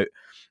would come out.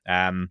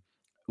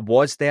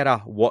 Was there a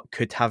what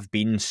could have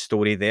been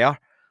story there,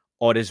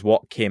 or is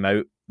what came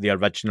out the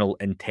original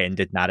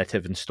intended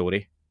narrative and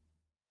story?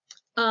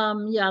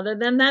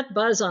 Then that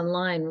buzz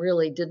online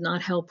really did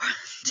not help,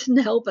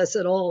 didn't help us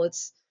at all.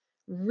 It's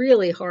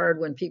really hard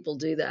when people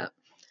do that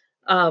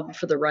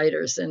for the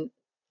writers.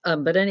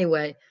 But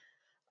anyway,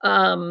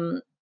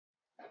 Um,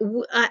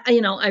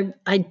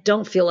 I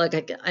don't feel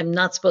like I'm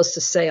not supposed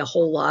to say a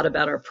whole lot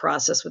about our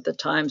process with the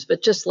Times,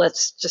 but just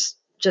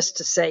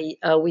to say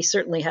we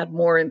certainly had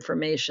more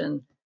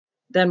information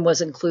than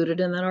was included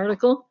in that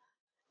article,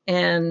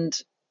 and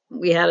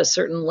we had a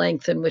certain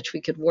length in which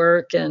we could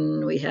work,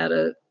 and we had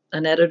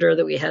an editor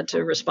that we had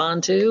to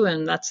respond to,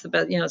 and that's the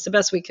best. It's the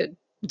best we could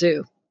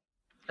do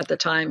at the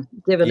time,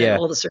 given Yeah.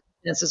 all the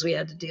circumstances we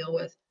had to deal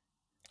with.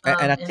 And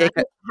I And I take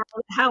don't it,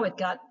 know how it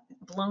got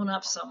blown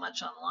up so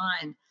much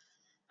online.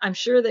 I'm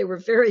sure they were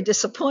very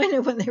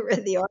disappointed when they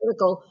read the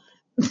article.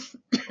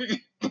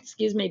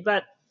 Excuse me,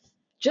 but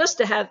just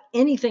to have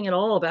anything at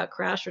all about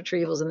crash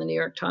retrievals in the New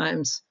York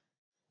Times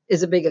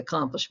is a big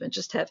accomplishment.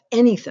 Just to have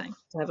anything,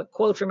 to have a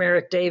quote from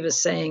Eric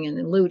Davis saying, and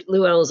then Lou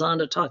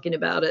Elizondo talking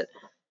about it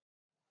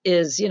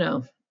is,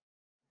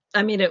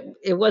 I mean,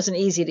 it wasn't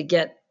easy to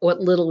get what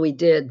little we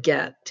did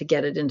get to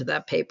get it into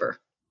that paper.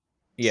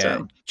 yeah,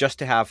 So just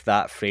to have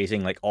that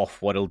phrasing like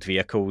off-world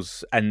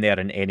vehicles in there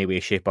in any way,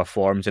 shape, or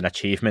form is an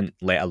achievement,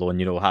 let alone,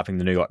 having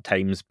the New York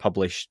Times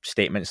publish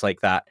statements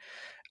like that.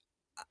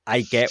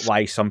 I get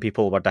why some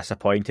people were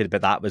disappointed,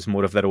 but that was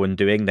more of their own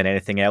doing than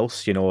anything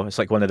else. It's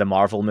like one of the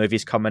Marvel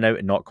movies coming out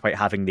and not quite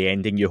having the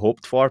ending you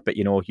hoped for, but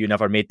you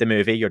never made the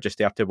movie, you're just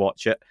there to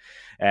watch it.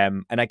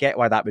 And I get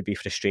why that would be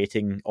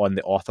frustrating on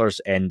the author's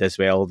end as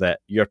well, that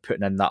you're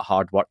putting in that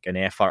hard work and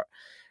effort.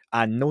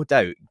 And no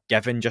doubt,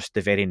 given just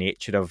the very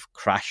nature of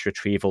crash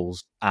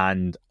retrievals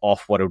and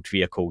off-world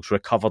vehicles,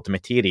 recovered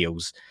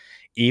materials,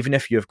 even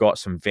if you've got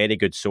some very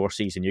good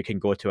sources and you can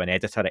go to an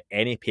editor at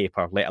any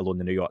paper, let alone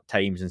the New York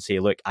Times, and say,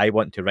 look, I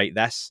want to write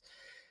this,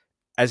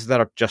 is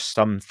there just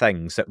some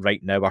things that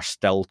right now are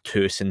still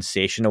too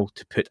sensational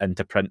to put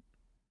into print?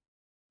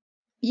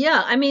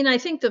 yeah, I mean, I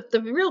think that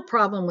the real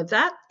problem with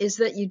that is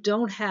that you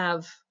don't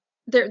have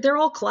they're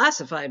all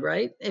classified,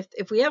 right?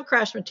 If we have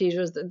crash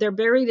materials, they're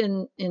buried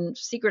in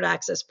secret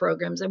access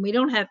programs, and we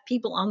don't have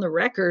people on the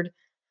record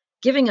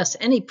giving us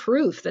any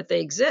proof that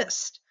they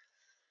exist.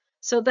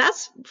 So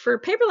that's for a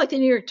paper like the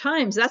New York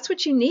Times, that's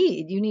what you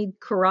need. You need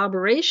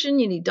corroboration,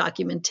 you need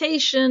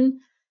documentation.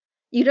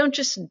 You don't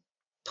just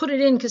put it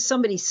in because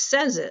somebody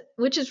says it,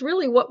 which is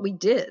really what we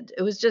did.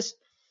 It was just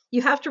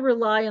you have to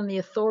rely on the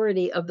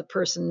authority of the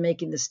person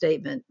making the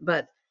statement.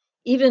 But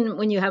even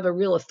when you have a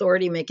real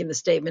authority making the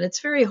statement, it's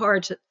very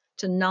hard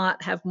to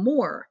not have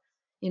more.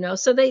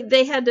 So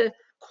they had to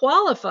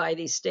qualify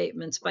these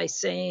statements by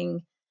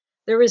saying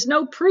there is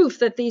no proof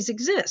that these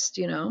exist.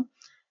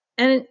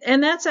 And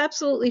that's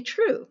absolutely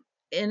true.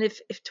 And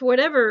if to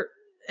whatever,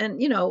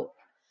 and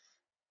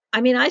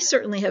I mean, I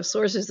certainly have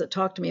sources that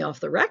talk to me off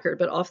the record,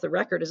 but off the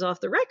record is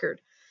off the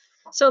record.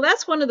 So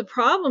that's one of the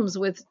problems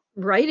with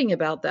writing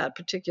about that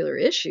particular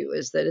issue,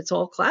 is that it's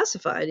all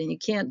classified and you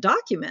can't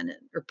document it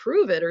or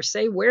prove it or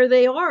say where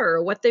they are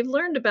or what they've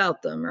learned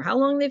about them or how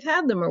long they've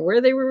had them or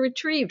where they were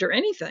retrieved or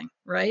anything,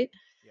 right?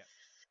 Yeah.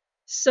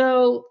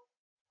 So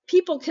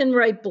people can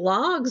write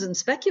blogs and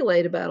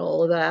speculate about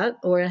all of that,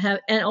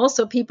 and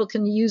also people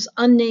can use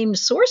unnamed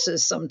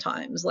sources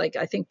sometimes, like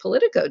I think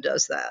Politico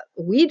does that.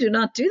 We do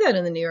not do that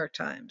in the New York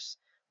Times.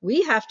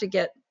 We have to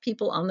get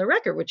people on the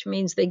record, which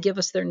means they give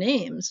us their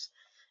names,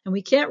 and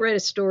we can't write a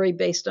story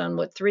based on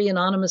what 3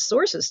 anonymous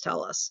sources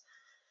tell us,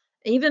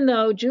 even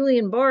though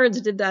Julian Barnes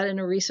did that in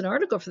a recent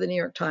article for the New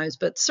York Times.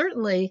 But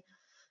certainly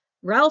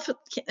Ralph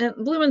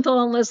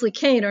Blumenthal and Leslie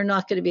Kean are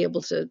not going to be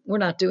able to. We're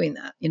not doing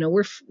that.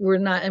 We're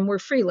not, and we're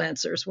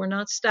freelancers. We're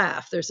not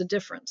staff. There's a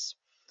difference.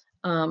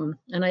 And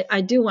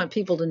I do want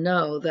people to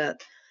know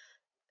that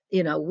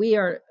we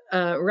are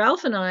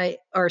Ralph and I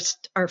are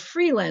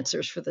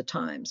freelancers for the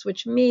Times,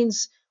 which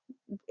means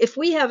if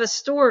we have a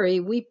story,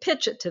 we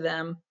pitch it to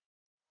them,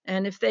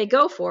 and if they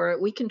go for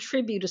it, we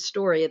contribute a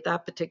story at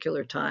that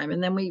particular time,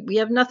 and then we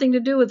have nothing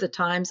to do with the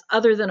Times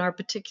other than our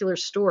particular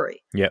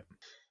story. Yep.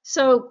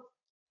 So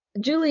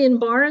Julian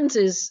Barnes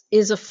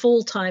is a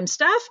full-time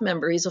staff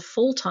member. He's a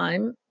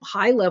full-time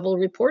high-level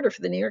reporter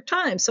for the New York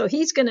Times. So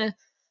he's going to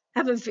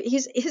have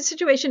his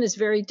situation is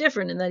very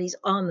different in that he's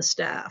on the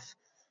staff.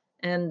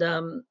 And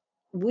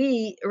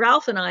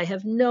Ralph and I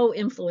have no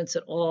influence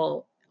at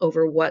all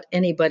over what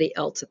anybody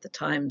else at the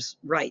Times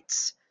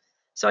writes.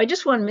 So I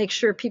just want to make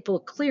sure people are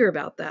clear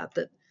about that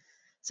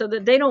so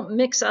that they don't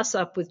mix us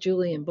up with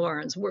Julian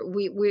Barnes.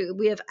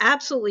 We have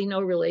absolutely no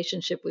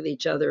relationship with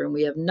each other, and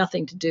we have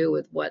nothing to do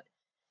with what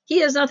he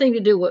has nothing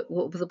to do with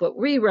what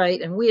we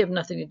write, and we have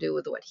nothing to do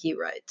with what he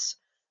writes.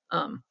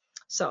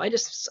 So I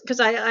just because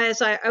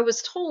I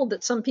was told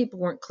that some people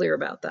weren't clear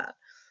about that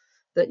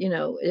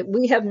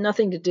we have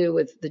nothing to do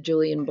with the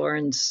Julian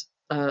Barnes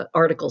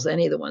articles,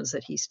 any of the ones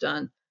that he's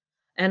done.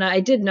 And I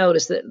did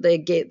notice that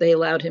they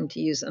allowed him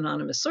to use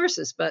anonymous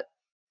sources, but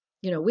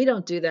we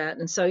don't do that.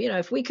 And so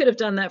if we could have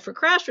done that for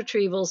crash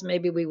retrievals,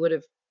 maybe we would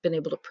have been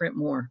able to print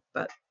more.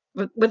 But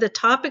with a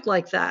topic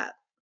like that,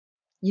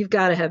 you've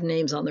got to have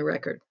names on the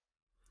record.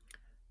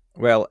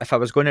 Well, if I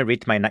was going to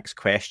read my next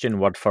question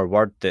word for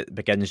word, it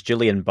begins,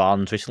 Julian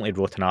Barnes recently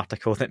wrote an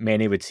article that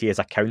many would see as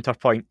a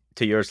counterpoint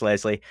to yours,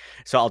 Leslie.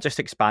 So I'll just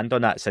expand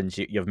on that since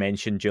you've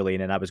mentioned Julian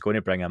and I was going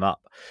to bring him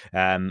up.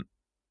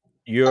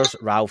 Yours,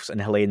 Ralph's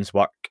and Helene's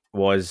work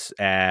was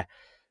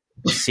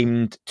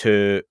seemed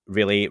to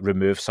really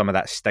remove some of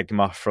that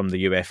stigma from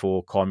the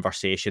UFO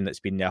conversation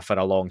that's been there for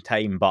a long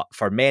time. But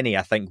for many,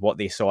 I think what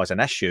they saw as an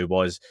issue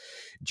was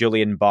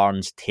Julian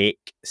Barnes'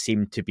 take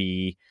seemed to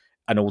be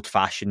an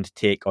old-fashioned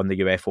take on the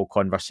UFO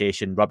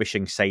conversation,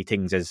 rubbishing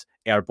sightings as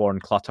airborne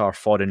clutter,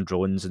 foreign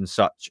drones and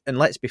such. And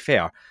let's be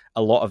fair,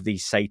 a lot of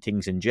these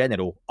sightings in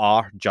general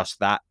are just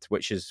that,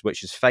 which is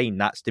fine.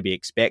 That's to be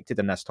expected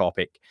in this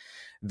topic.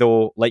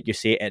 Though, like you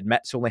say, it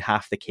admits only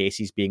half the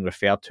cases being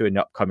referred to in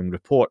the upcoming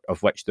report,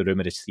 of which the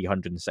rumour is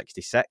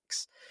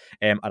 366,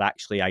 are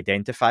actually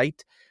identified.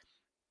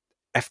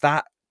 If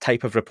that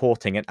type of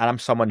reporting, and I'm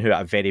someone who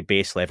at a very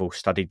base level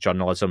studied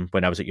journalism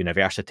when I was at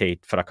university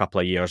for a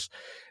couple of years,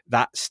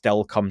 that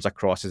still comes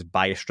across as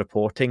biased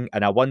reporting.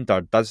 And I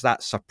wonder, does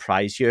that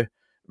surprise you,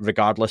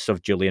 regardless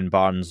of Julian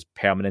Barnes'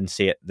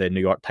 permanency at the New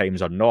York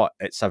Times or not?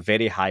 It's a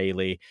very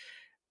highly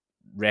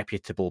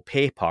reputable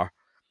paper.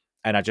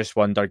 And I just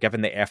wonder, given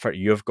the effort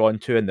you've gone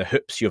to and the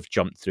hoops you've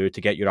jumped through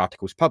to get your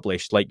articles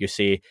published, like you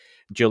say,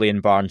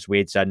 Julian Barnes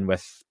wades in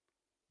with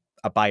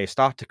a biased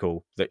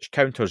article that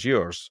counters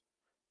yours.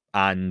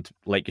 And,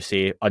 like you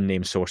say,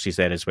 unnamed sources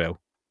there as well.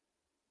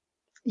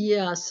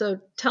 Yeah, so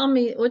tell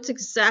me, what's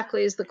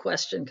exactly is the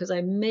question? Because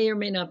I may or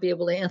may not be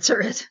able to answer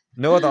it.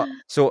 No,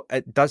 so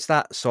does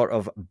that sort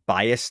of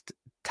biased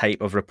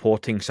type of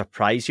reporting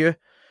surprise you?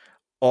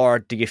 Or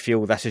do you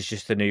feel this is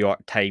just the New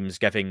York Times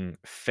giving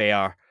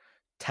fair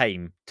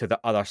time to the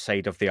other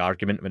side of the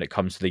argument when it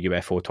comes to the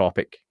UFO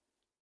topic?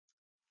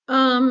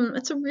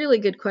 It's a really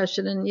good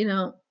question.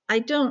 And, I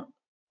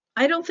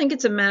don't think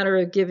it's a matter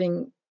of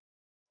giving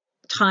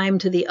time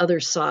to the other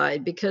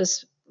side,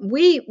 because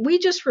we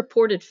just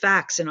reported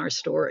facts in our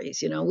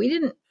stories.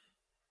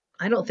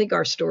 I don't think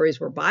our stories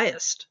were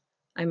biased.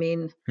 I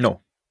mean,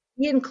 No.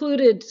 we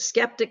included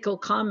skeptical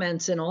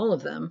comments in all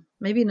of them.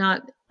 Maybe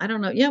not, I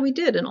don't know. Yeah, we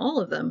did in all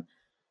of them.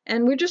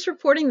 And we're just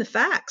reporting the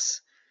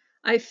facts.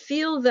 I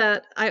feel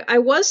that I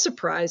was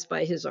surprised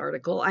by his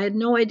article. I had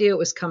no idea it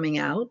was coming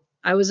out.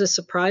 I was as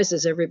surprised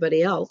as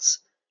everybody else.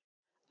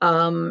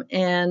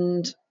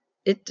 And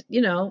it,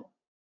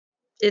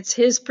 it's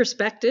his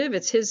perspective.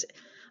 It's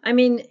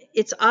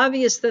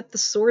obvious that the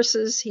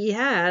sources he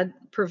had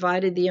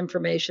provided the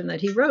information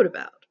that he wrote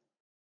about.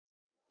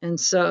 And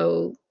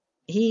so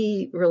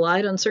he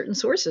relied on certain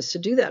sources to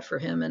do that for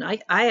him. And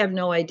I have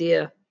no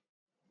idea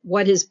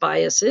what his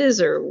bias is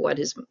or what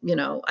his,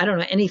 I don't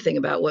know anything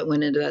about what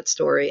went into that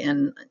story.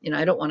 And,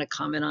 I don't want to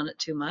comment on it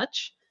too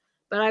much,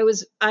 but I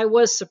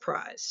was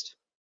surprised.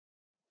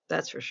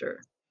 That's for sure.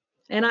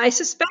 And I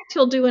suspect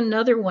he'll do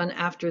another one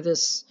after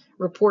this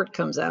report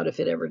comes out, if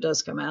it ever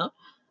does come out.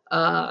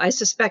 I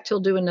suspect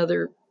he'll do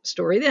another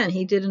story then.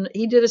 He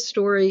did a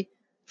story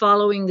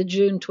following the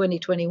June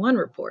 2021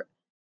 report,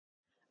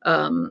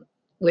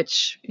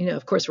 which,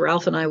 of course,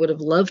 Ralph and I would have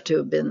loved to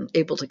have been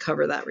able to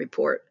cover that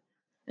report.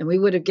 And we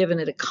would have given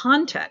it a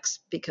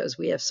context, because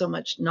we have so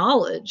much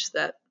knowledge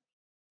that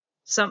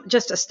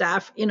just a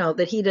staff,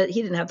 that he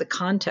didn't have the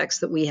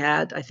context that we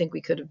had. I think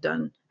we could have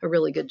done a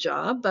really good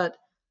job, but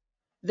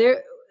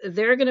they're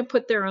going to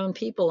put their own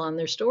people on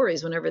their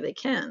stories whenever they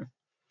can.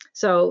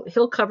 So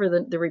he'll cover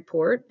the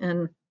report,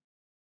 and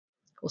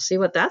we'll see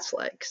what that's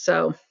like.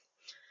 So,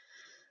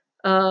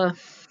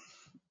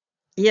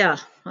 yeah,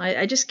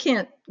 I just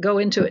can't go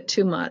into it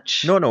too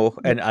much. No,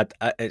 and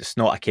it's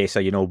not a case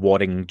of,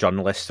 warring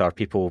journalists or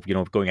people,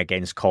 going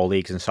against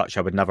colleagues and such.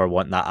 I would never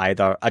want that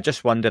either. I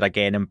just wonder,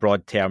 again, in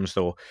broad terms,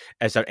 though,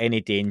 is there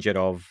any danger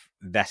of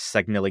this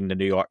signalling the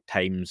New York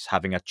Times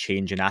having a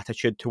change in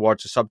attitude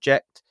towards the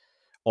subject?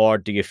 Or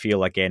do you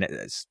feel, again,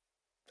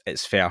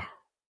 it's fair?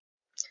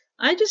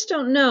 I just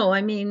don't know.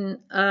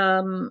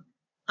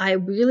 I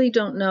really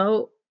don't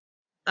know.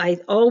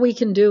 All we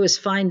can do is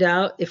find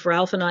out if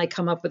Ralph and I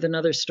come up with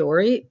another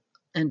story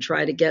and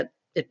try to get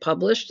it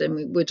published,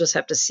 and we just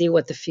have to see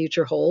what the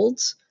future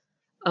holds.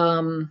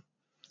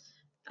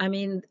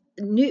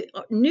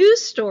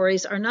 News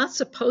stories are not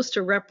supposed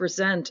to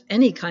represent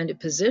any kind of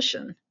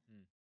position.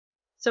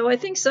 So I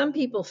think some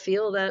people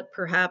feel that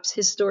perhaps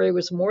his story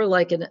was more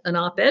like an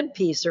op-ed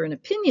piece or an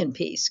opinion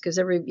piece, because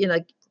I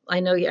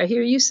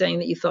hear you saying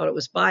that you thought it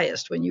was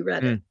biased when you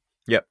read it.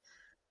 Yep.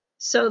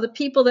 So the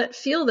people that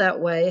feel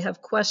that way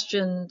have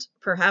questioned,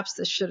 perhaps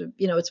this should have,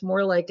 it's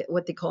more like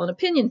what they call an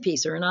opinion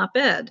piece or an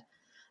op-ed,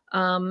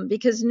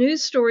 because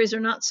news stories are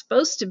not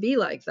supposed to be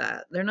like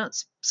that. They're not.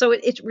 So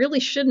it really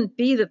shouldn't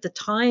be that the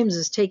Times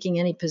is taking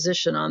any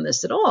position on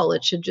this at all.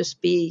 It should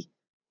just be,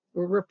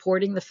 we're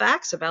reporting the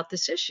facts about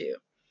this issue.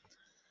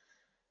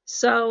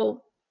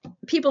 So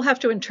people have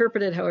to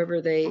interpret it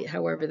however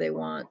they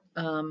want.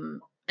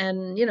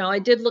 And, I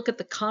did look at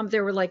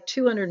there were like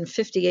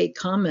 258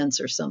 comments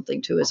or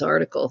something to his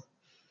article.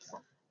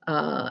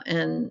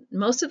 And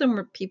most of them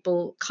were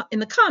people in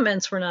the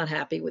comments were not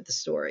happy with the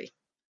story.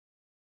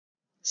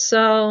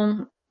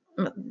 So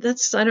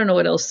I don't know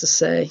what else to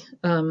say.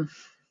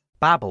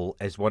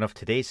 Babbel is one of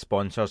today's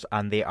sponsors,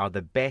 and they are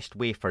the best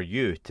way for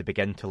you to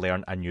begin to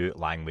learn a new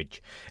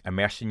language.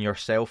 Immersing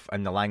yourself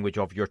in the language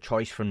of your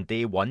choice from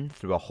day one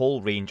through a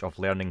whole range of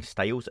learning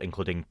styles,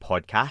 including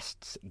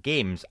podcasts,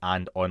 games,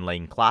 and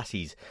online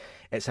classes.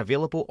 It's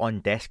available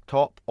on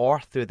desktop or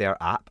through their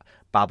app.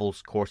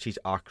 Babbel's courses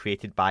are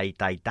created by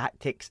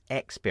didactics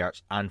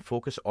experts and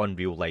focus on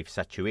real-life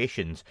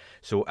situations.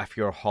 So if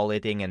you're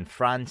holidaying in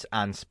France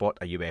and spot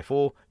a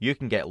UFO, you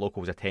can get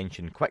locals'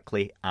 attention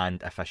quickly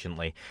and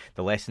efficiently.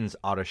 The lessons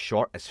are as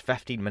short as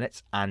 15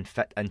 minutes and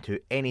fit into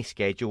any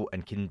schedule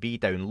and can be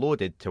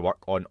downloaded to work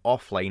on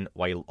offline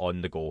while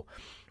on the go.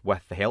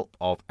 With the help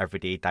of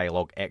everyday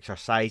dialogue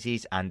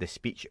exercises and the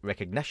speech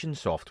recognition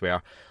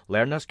software,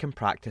 learners can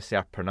practice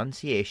their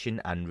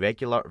pronunciation, and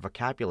regular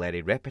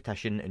vocabulary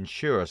repetition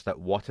ensures that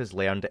what is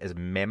learned is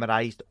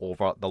memorised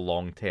over the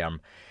long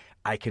term.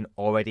 I can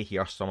already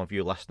hear some of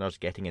you listeners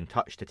getting in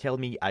touch to tell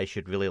me I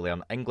should really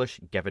learn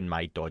English given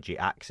my dodgy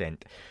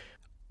accent.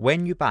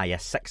 When you buy a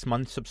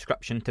 6-month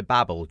subscription to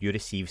Babbel, you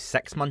receive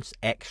 6 months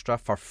extra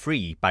for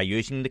free by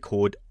using the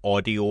code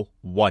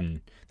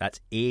AUDIO1. That's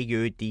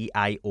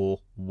AUDIO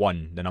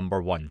 1, the number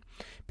 1.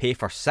 Pay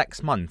for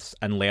 6 months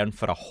and learn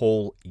for a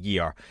whole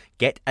year.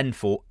 Get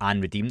info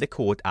and redeem the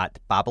code at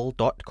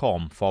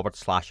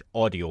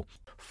babbel.com/audio.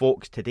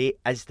 Folks, today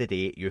is the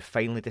day you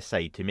finally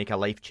decide to make a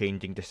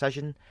life-changing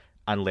decision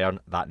and learn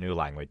that new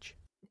language.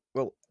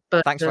 Well,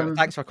 But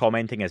thanks for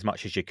commenting as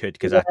much as you could,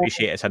 because I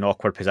appreciate it's an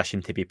awkward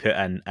position to be put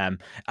in.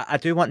 I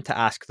do want to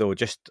ask, though,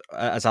 just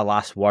as a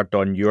last word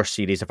on your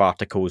series of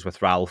articles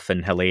with Ralph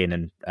and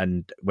Helene,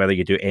 and whether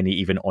you do any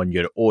even on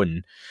your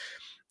own.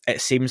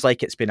 It seems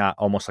like it's been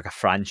almost like a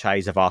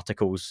franchise of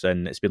articles,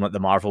 and it's been like the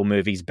Marvel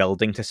movies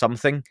building to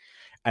something.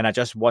 And I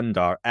just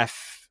wonder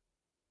if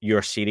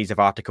your series of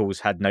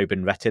articles had now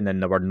been written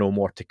and there were no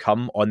more to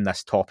come on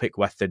this topic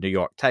with the New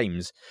York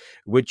Times,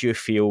 would you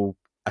feel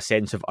a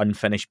sense of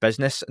unfinished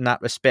business in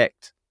that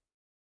respect?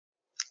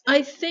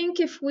 I think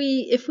if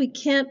we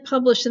can't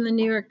publish in the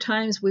New York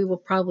Times, we will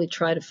probably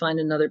try to find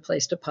another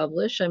place to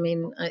publish. I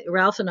mean,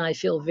 Ralph and I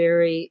feel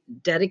very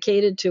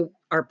dedicated to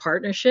our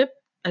partnership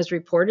as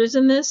reporters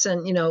in this,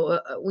 and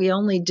we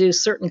only do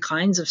certain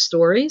kinds of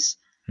stories.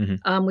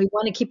 Mm-hmm. We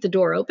want to keep the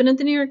door open at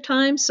the New York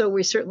Times, so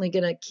we're certainly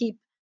going to keep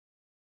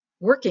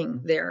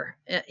working there.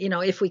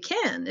 If we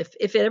can, if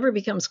it ever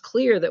becomes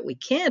clear that we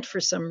can't for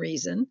some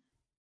reason,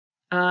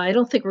 I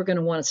don't think we're going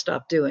to want to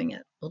stop doing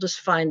it. We'll just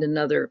find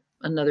another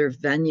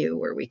venue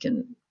where we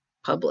can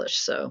publish.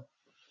 So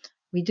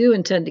we do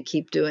intend to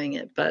keep doing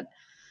it, but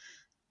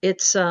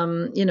it's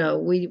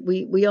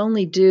we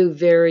only do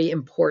very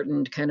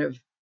important kind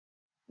of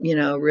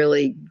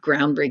really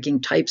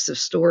groundbreaking types of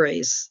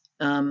stories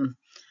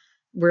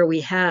where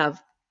we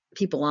have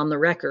people on the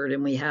record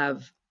and we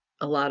have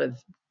a lot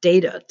of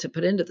data to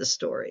put into the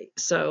story.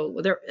 So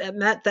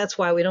that's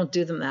why we don't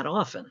do them that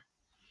often.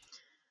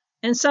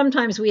 And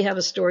sometimes we have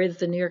a story that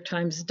the New York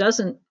Times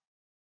doesn't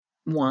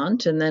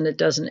want, and then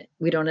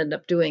we don't end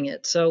up doing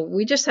it. So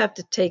we just have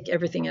to take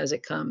everything as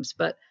it comes.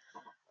 But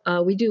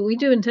we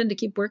do intend to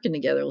keep working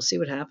together. We'll see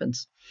what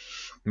happens.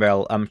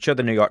 Well, I'm sure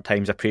the New York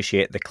Times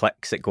appreciate the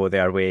clicks that go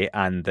their way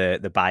and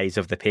the buys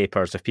of the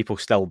papers. If people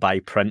still buy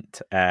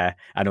print, I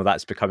know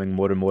that's becoming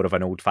more and more of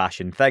an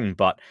old-fashioned thing,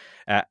 but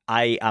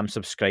I am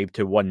subscribed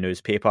to one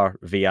newspaper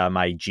via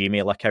my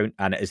Gmail account,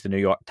 and it is the New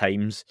York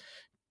Times,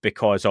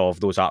 because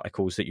of those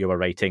articles that you were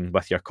writing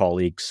with your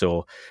colleagues.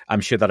 So I'm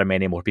sure there are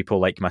many more people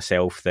like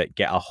myself that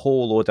get a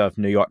whole load of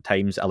New York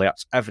Times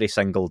alerts every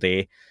single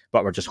day,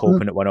 but we're just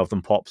hoping that one of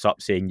them pops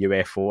up saying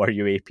UFO or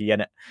UAP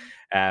in it.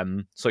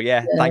 So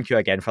yeah, thank you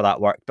again for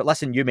that work. But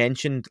listen, you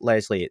mentioned,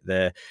 Leslie,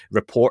 the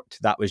report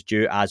that was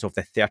due as of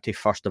the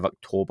 31st of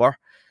October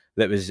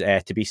that was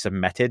to be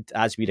submitted.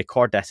 As we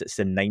record this, it's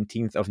the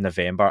 19th of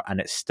November and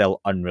it's still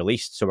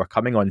unreleased. So we're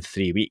coming on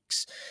 3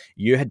 weeks.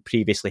 You had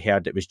previously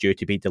heard it was due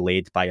to be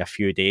delayed by a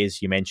few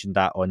days. You mentioned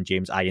that on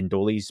James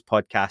Iandoli's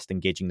podcast,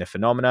 Engaging the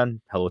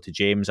Phenomenon. Hello to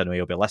James. I know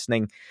you'll be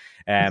listening.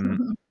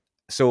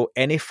 So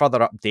any further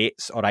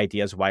updates or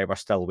ideas why we're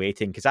still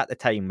waiting? Because at the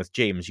time with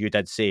James, you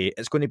did say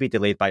it's going to be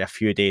delayed by a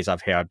few days,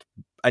 I've heard.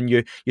 And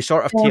you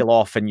sort of tail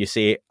off and you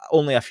say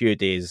only a few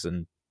days.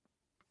 And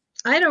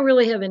I don't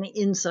really have any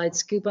inside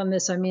scoop on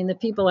this. I mean, the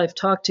people I've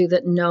talked to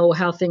that know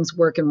how things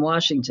work in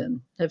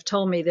Washington have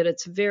told me that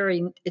it's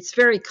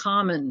very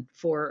common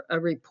for a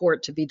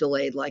report to be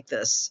delayed like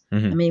this.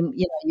 Mm-hmm. I mean,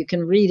 you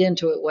can read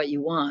into it what you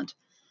want,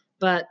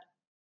 but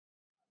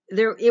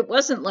it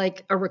wasn't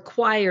like a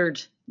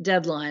required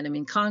deadline. I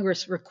mean,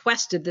 Congress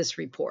requested this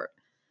report.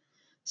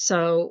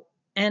 So,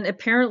 and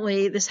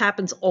apparently this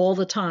happens all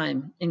the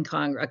time in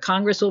Congress.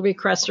 Congress will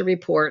request a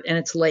report and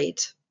it's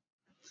late.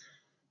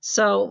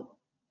 So,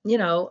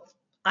 I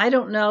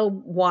don't know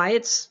why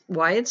it's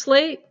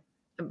late,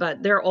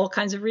 but there are all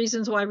kinds of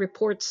reasons why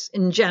reports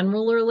in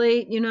general are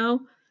late,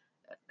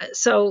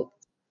 So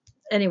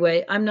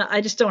anyway,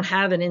 I just don't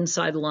have an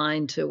inside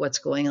line to what's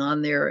going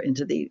on there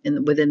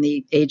within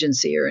the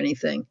agency or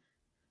anything.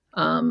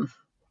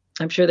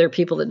 I'm sure there are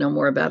people that know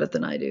more about it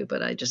than I do,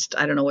 but I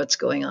don't know what's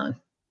going on.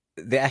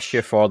 The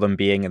issue for them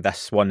being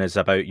this one is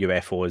about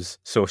UFOs.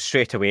 So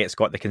straight away it's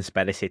got the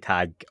conspiracy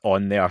tag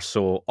on there.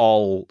 So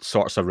all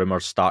sorts of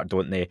rumours start,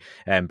 don't they?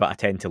 But I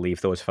tend to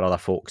leave those for other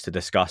folks to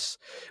discuss,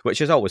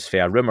 which is always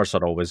fair. Rumours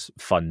are always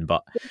fun,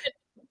 but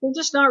They're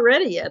just not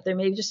ready yet. They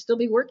may just still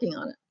be working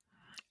on it.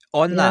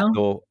 on that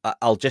though,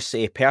 I'll just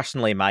say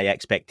personally, my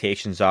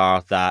expectations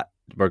are that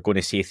we're going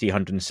to see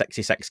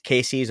 366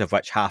 cases, of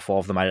which half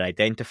of them are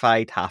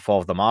identified, half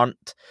of them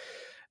aren't.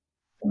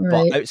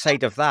 Right. But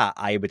outside of that,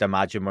 I would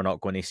imagine we're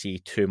not going to see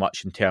too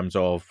much in terms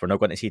of, we're not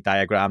going to see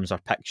diagrams or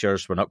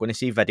pictures. We're not going to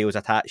see videos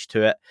attached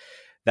to it.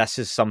 This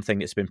is something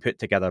that's been put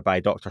together by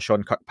Dr.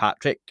 Sean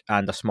Kirkpatrick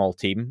and a small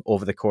team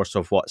over the course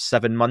of,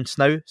 7 months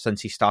now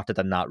since he started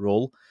in that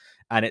role.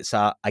 And it's,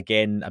 a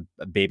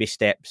baby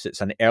steps.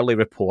 It's an early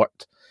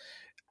report.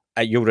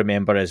 You'll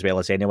remember as well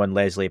as anyone,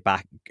 Leslie,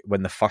 back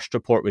when the first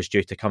report was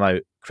due to come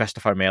out,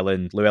 Christopher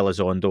Mellon, Lou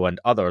Elizondo and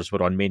others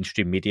were on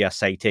mainstream media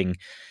citing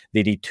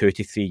they need 2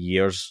 to 3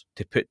 years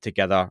to put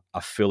together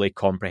a fully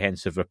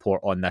comprehensive report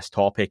on this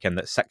topic, and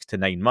that 6 to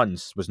 9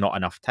 months was not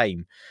enough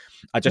time.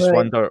 I just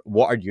wonder,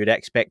 what are your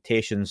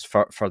expectations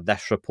for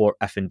this report,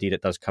 if indeed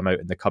it does come out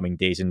in the coming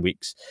days and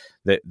weeks,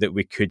 that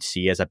we could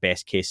see as a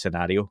best case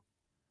scenario?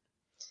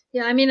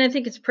 Yeah, I mean, I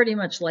think it's pretty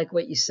much like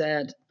what you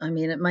said. I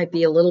mean, it might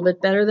be a little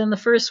bit better than the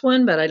first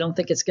one, but I don't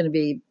think it's going to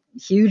be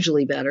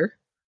hugely better.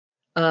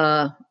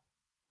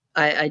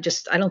 I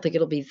don't think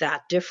it'll be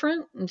that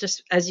different. And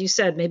just as you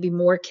said, maybe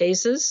more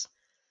cases,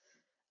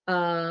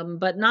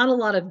 but not a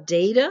lot of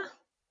data.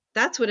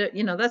 That's what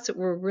that's what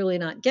we're really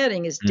not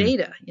getting is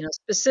data.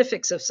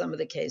 Specifics of some of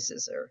the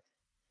cases, or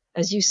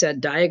as you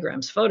said,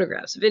 diagrams,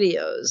 photographs,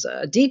 videos,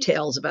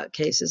 details about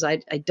cases. I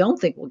don't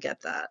think we'll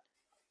get that,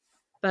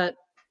 but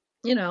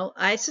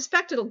I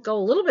suspect it'll go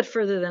a little bit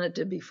further than it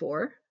did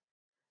before,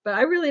 but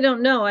I really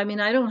don't know. I mean,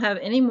 I don't have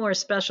any more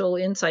special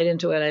insight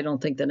into it, I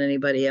don't think, than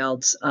anybody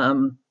else.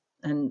 Of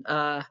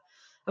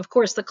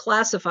course, the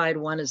classified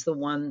one is the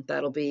one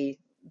that'll be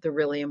the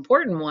really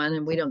important one,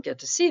 and we don't get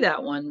to see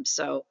that one.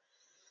 So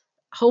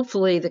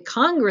hopefully the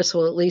Congress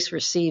will at least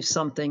receive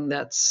something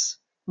that's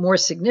more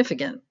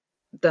significant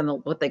than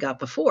what they got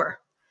before.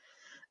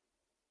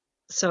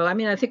 So, I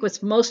mean, I think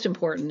what's most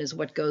important is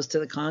what goes to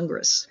the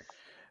Congress.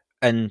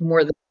 And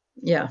more than,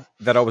 yeah.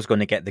 They're always going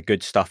to get the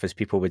good stuff, as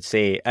people would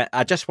say.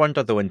 I just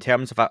wonder, though, in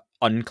terms of an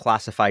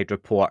unclassified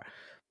report,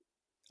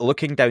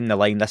 looking down the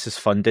line, this is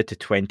funded to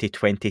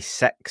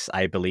 2026,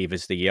 I believe,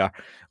 is the year.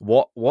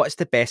 What is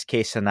the best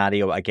case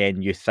scenario,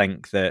 again, you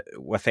think, that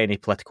with any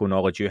political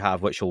knowledge you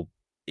have, which will,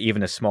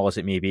 even as small as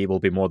it may be, will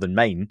be more than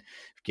mine,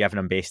 given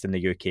I'm based in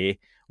the UK,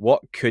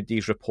 what could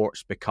these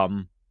reports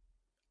become?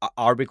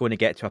 Are we going to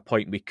get to a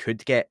point we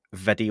could get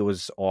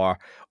videos or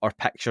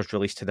pictures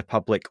released to the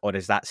public, or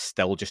is that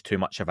still just too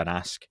much of an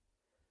ask?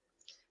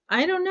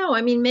 I don't know.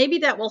 I mean, maybe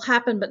that will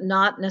happen, but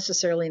not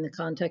necessarily in the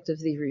context of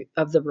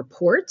the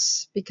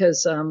reports,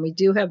 because we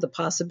do have the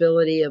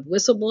possibility of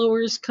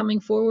whistleblowers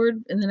coming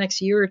forward in the next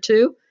year or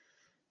two,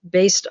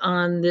 based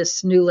on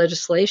this new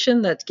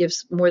legislation that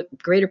gives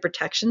greater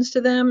protections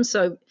to them.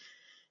 So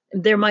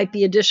there might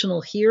be additional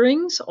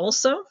hearings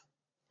also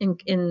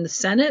in the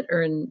Senate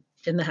or in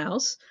the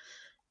House,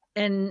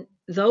 and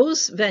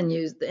those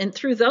venues, and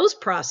through those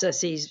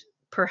processes,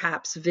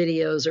 perhaps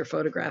videos or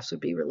photographs would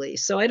be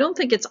released. So I don't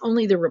think it's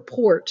only the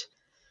report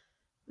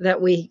that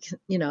we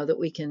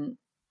can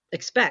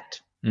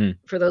expect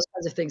for those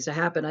kinds of things to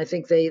happen. I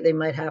think they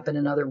might happen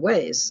in other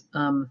ways.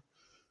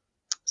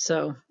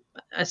 So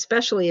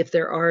especially if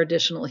there are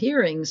additional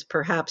hearings,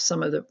 perhaps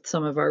some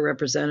of our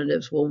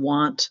representatives will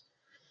want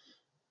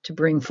to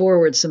bring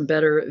forward some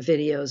better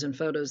videos and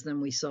photos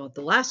than we saw at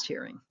the last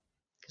hearing,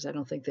 because I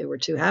don't think they were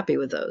too happy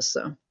with those.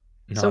 So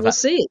we'll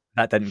see.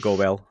 That didn't go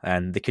well,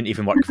 and they couldn't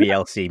even work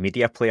VLC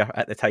Media Player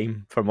at the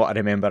time, from what I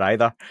remember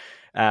either.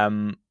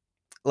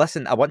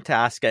 Listen, I want to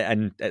ask,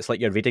 and it's like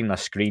you're reading the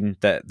screen,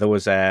 that there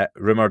was a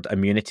rumoured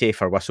immunity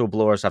for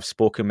whistleblowers. I've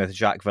spoken with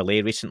Jacques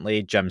Vallée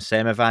recently, Jim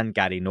Semivan,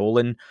 Gary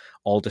Nolan,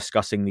 all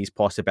discussing these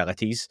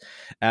possibilities.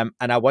 And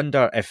I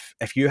wonder if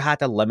you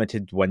had a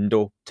limited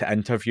window to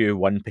interview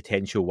one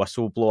potential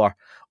whistleblower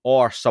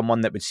or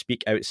someone that would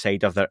speak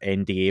outside of their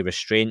NDA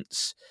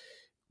restraints,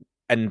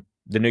 and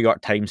the New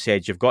York Times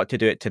said, you've got to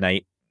do it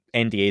tonight,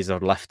 NDAs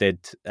are lifted,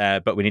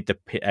 but we need to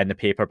put in the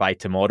paper by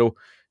tomorrow.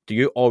 Do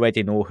you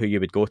already know who you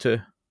would go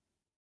to?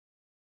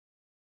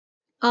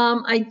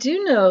 I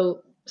do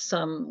know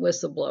some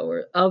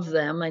whistleblower of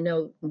them. I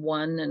know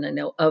one, and I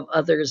know of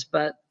others,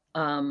 but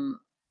the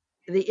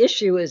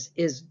issue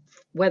is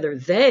whether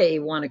they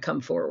want to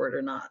come forward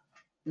or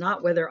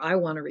not whether I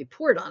want to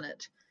report on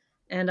it.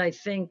 And I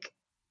think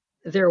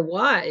they're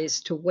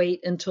wise to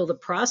wait until the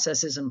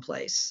process is in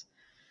place.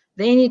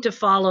 They need to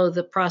follow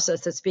the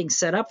process that's being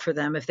set up for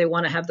them if they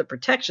want to have the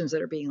protections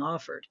that are being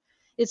offered.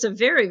 It's a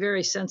very,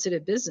 very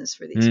sensitive business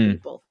for these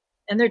people,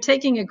 and they're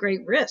taking a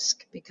great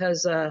risk,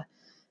 because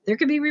there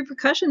could be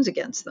repercussions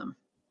against them.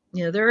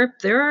 There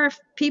are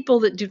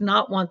people that do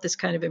not want this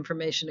kind of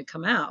information to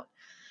come out.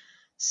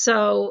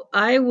 So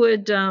I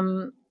would,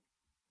 I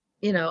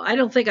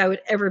don't think I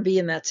would ever be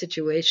in that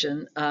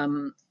situation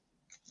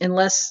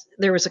unless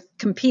there was a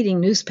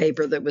competing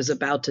newspaper that was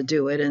about to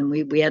do it and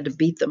we had to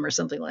beat them or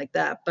something like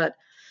that. But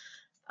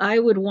I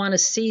would want to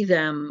see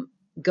them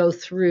go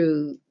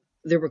through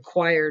the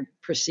required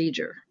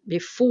procedure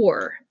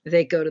before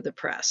they go to the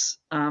press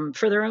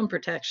for their own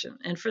protection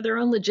and for their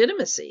own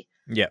legitimacy.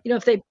 Yeah.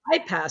 If they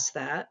bypass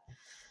that,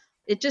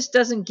 it just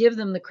doesn't give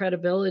them the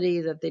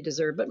credibility that they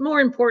deserve. But more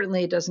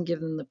importantly, it doesn't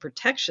give them the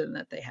protection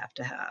that they have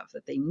to have,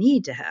 that they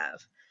need to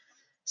have.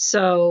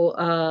 So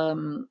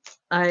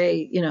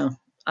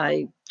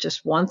I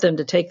just want them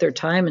to take their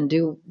time and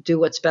do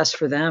what's best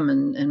for them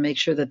and make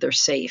sure that they're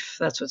safe.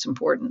 That's what's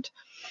important.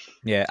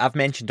 Yeah, I've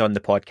mentioned on the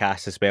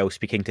podcast as well,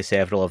 speaking to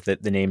several of the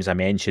names I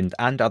mentioned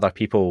and other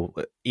people,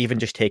 even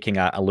just taking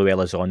a Lou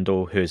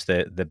Elizondo, who's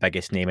the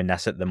biggest name in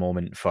this at the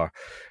moment for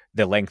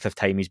the length of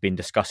time he's been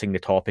discussing the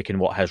topic and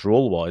what his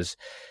role was.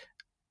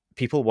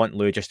 People want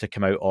Lou just to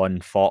come out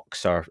on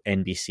Fox or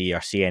NBC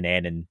or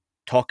CNN and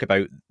talk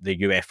about the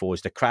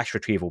UFOs, the crash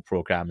retrieval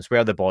programs,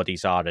 where the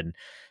bodies are, and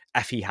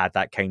if he had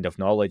that kind of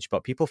knowledge.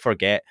 But people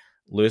forget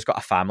Lou's got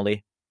a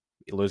family,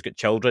 Lou's got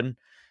children,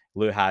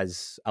 Lou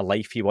has a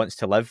life he wants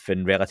to live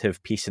in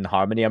relative peace and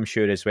harmony, I'm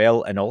sure, as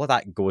well. And all of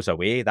that goes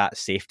away, that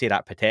safety,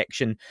 that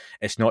protection.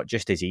 It's not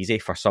just as easy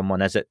for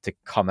someone, is it, to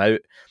come out?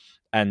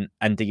 And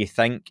do you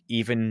think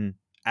even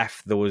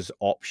if those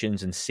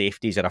options and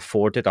safeties are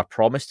afforded or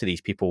promised to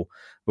these people,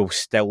 we'll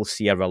still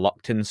see a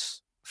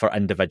reluctance for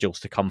individuals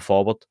to come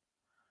forward?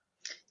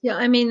 Yeah,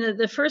 I mean,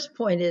 the first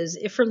point is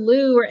if for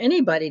Lou or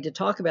anybody to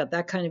talk about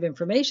that kind of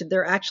information,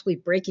 they're actually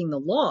breaking the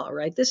law,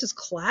 right? This is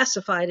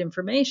classified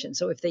information.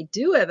 So if they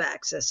do have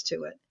access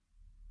to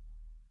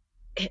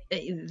it,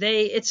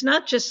 it's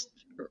not just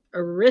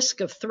a risk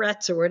of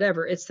threats or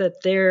whatever. It's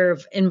that they're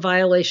in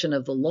violation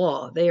of the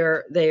law. They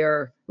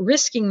are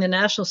risking the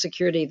national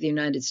security of the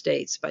United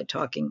States by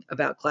talking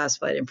about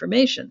classified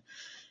information.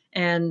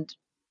 And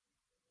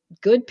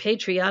good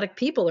patriotic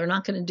people are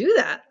not going to do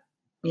that,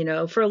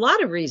 for a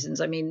lot of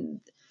reasons. I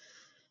mean,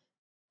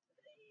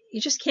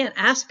 you just can't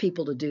ask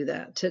people to do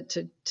that,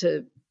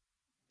 to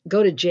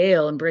go to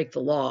jail and break the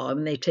law. I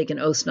mean, they've taken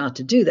oaths not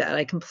to do that.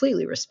 I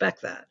completely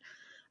respect that.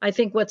 I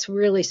think what's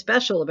really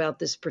special about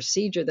this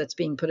procedure that's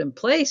being put in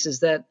place is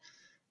that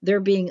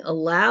they're being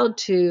allowed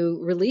to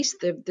release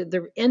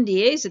the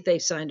NDAs that they've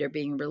signed are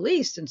being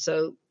released. And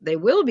so they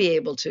will be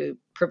able to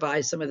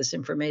provide some of this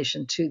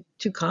information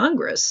to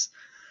Congress.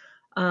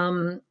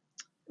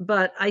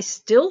 But I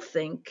still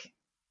think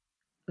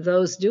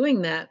those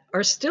doing that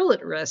are still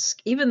at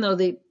risk, even though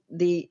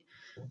the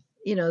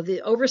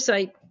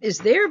oversight is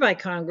there by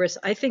Congress.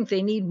 I think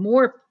they need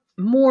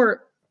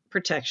more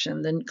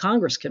protection than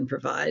Congress can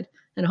provide,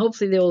 and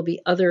hopefully there will be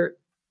other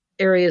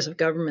areas of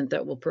government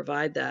that will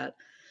provide that.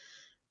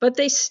 But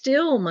they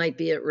still might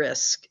be at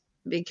risk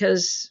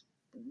because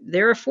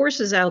there are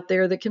forces out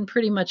there that can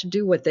pretty much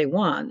do what they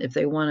want if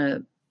they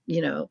want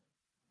to,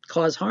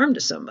 cause harm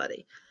to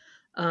somebody.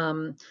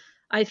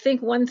 I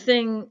think one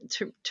thing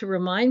to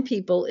remind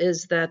people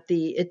is that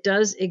it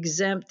does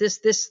exempt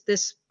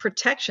this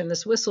protection,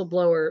 this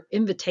whistleblower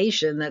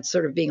invitation that's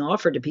sort of being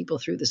offered to people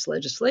through this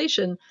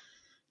legislation.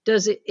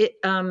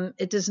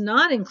 It does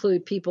not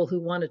include people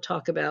who want to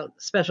talk about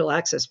special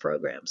access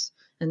programs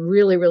and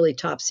really, really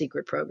top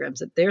secret programs,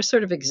 that they're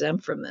sort of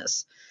exempt from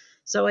this.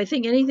 So I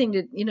think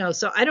anything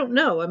so I don't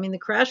know. I mean, the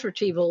crash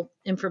retrieval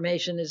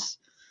information is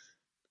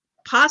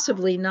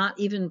possibly not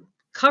even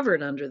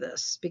covered under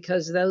this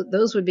because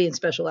those would be in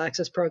special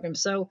access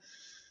programs. So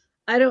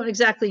I don't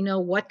exactly know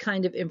what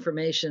kind of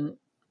information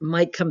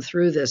might come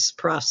through this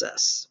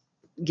process,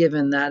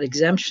 given that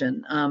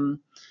exemption.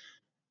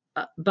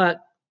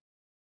 But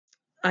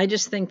I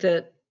just think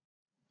that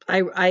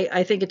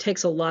I think it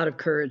takes a lot of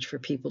courage for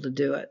people to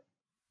do it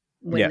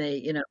when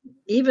they,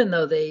 even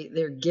though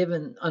they're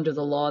given under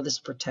the law this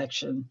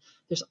protection,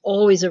 there's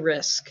always a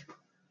risk,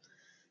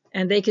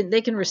 and they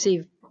can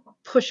receive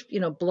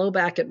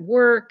blowback at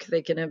work.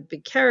 They can have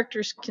big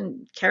character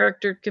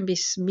can be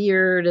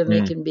smeared, and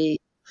they can be,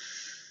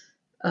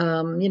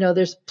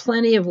 there's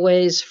plenty of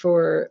ways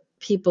for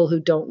people who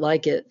don't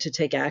like it to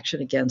take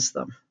action against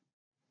them,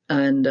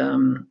 and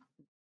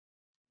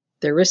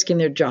they're risking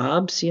their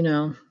jobs,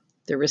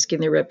 they're risking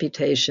their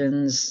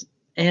reputations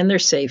and their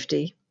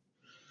safety.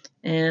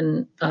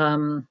 And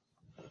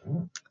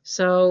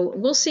so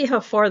we'll see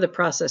how far the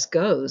process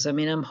goes. I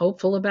mean, I'm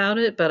hopeful about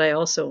it, but I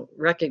also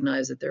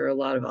recognize that there are a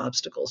lot of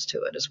obstacles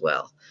to it as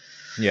well.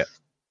 Yeah.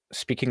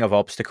 Speaking of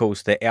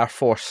obstacles, the Air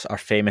Force are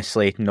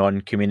famously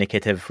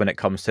non-communicative when it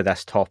comes to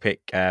this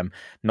topic,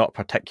 not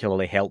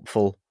particularly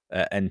helpful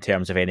in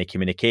terms of any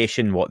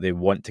communication, what they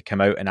want to come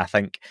out. And I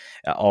think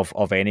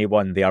of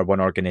anyone, they are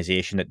one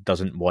organisation that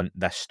doesn't want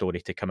this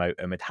story to come out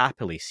and would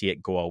happily see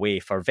it go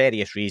away for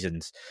various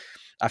reasons.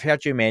 I've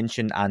heard you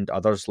mention, and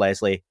others,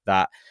 Leslie,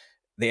 that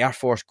the Air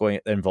Force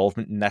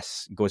involvement in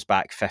this goes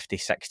back 50,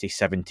 60,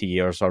 70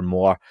 years or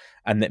more,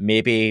 and that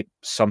maybe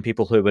some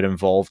people who were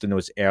involved in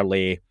those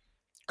early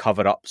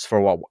cover-ups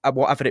for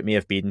whatever it may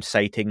have been,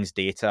 sightings,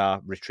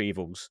 data,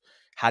 retrievals,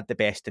 had the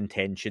best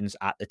intentions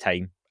at the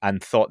time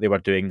and thought they were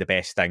doing the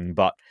best thing,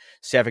 but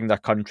serving their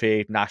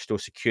country, national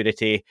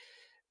security,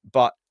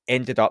 but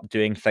ended up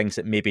doing things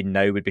that maybe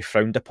now would be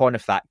frowned upon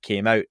if that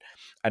came out.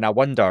 And I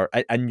wonder,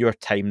 in your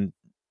time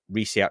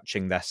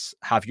researching this,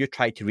 have you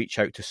tried to reach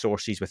out to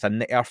sources within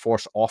the Air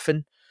Force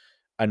often?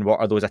 And what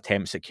are those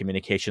attempts at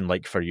communication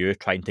like for you,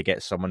 trying to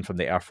get someone from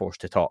the Air Force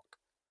to talk?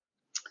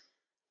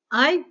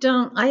 I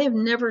have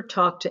never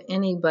talked to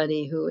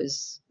anybody who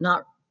is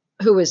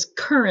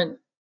current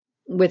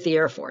with the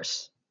Air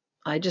Force.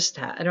 I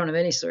don't have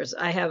any source.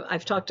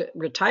 I've talked to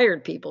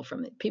retired people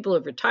who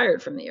have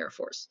retired from the Air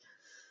Force.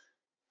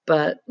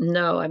 But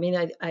no, I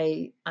mean,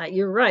 I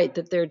you're right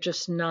that they're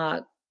just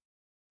not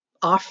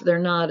off. They're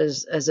not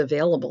as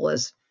available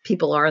as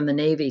people are in the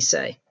Navy,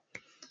 say.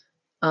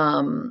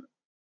 And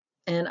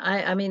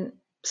I mean,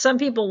 some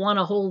people want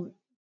to hold,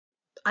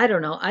 I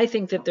don't know. I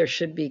think that there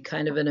should be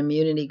kind of an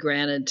immunity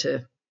granted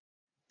to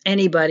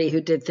anybody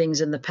who did things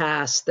in the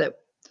past. That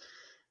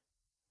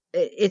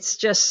it's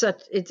just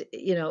such,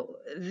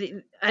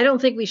 I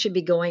don't think we should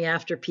be going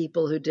after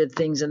people who did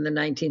things in the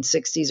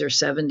 1960s or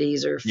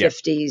 70s or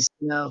 50s,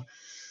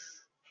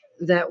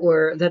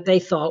 that they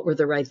thought were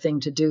the right thing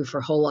to do for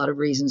a whole lot of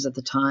reasons at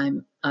the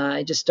time.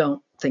 I just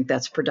don't think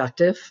that's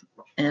productive.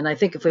 And I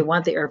think if we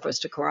want the Air Force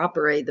to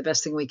cooperate, the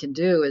best thing we can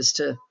do is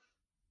to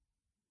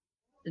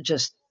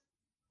just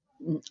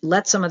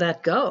let some of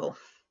that go.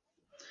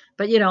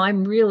 But,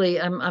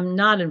 I'm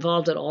not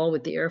involved at all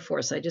with the Air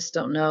Force. I just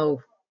don't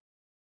know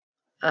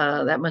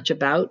that much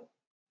about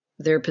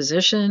their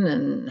position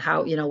and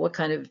how,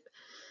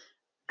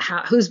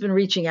 who's been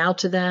reaching out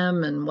to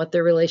them and what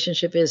their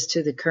relationship is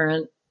to the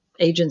current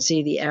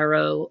agency, the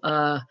Arrow.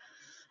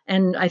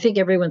 And I think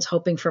everyone's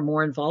hoping for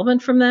more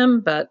involvement from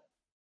them, but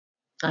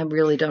I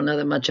really don't know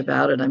that much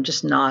about it. I'm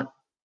just not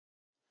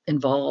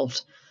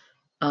involved.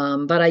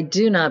 But I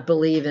do not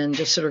believe in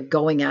just sort of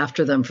going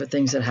after them for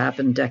things that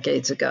happened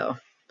decades ago.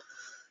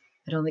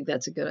 I don't think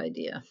that's a good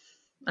idea.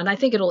 And I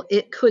think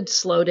it could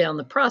slow down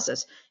the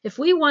process. If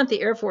we want the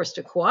Air Force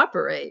to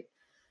cooperate,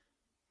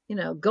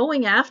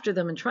 going after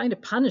them and trying to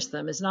punish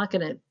them is not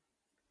going to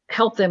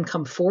help them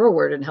come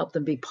forward and help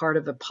them be part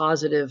of a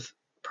positive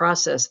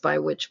process by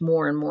which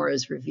more and more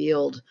is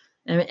revealed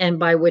and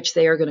by which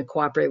they are going to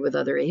cooperate with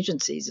other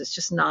agencies. It's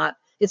just not,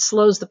 it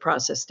slows the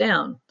process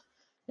down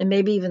and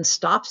maybe even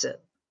stops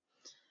it.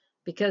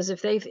 Because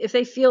if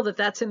they feel that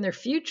that's in their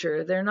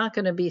future, they're not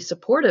going to be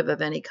supportive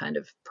of any kind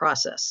of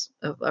process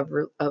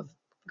of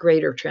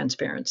greater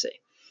transparency.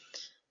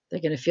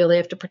 They're going to feel they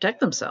have to protect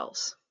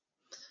themselves.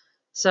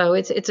 So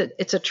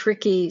it's a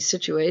tricky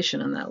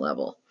situation on that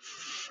level.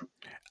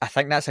 I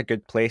think that's a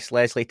good place,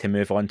 Leslie, to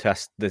move on to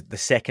the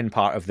second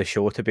part of the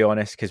show, to be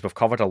honest, because we've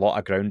covered a lot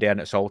of ground there and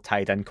it's all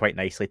tied in quite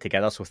nicely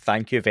together. So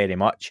thank you very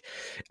much.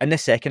 In the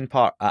second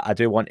part, I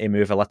do want to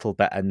move a little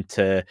bit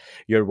into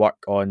your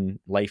work on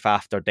life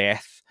after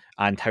death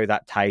and how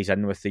that ties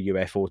in with the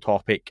UFO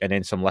topic, and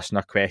then some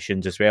listener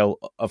questions as well,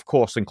 of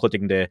course,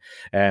 including the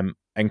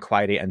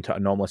inquiry into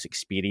anomalous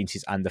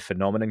experiences and the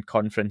Phenomenon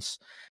Conference.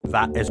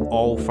 That is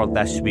all for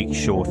this week's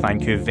show.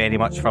 Thank you very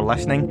much for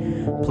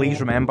listening.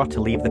 Please remember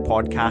to leave the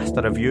podcast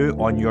a review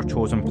on your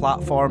chosen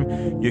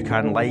platform. You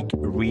can like,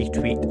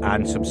 retweet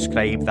and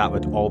subscribe. That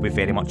would all be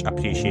very much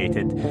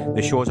appreciated.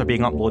 The shows are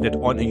being uploaded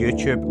onto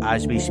YouTube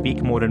as we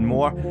speak more and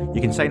more.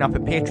 You can sign up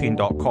at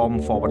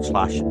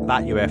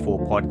patreon.com/That UFO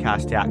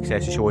podcast to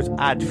access shows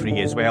ad-free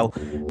as well.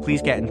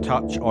 Please get in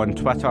touch on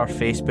Twitter,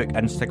 Facebook,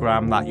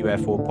 Instagram, That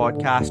UFO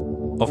podcast.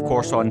 Of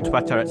course, on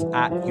Twitter, it's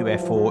at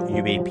UFO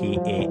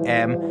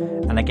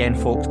UAPAM. And again,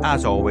 folks,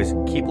 as always,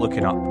 keep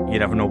looking up. You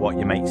never know what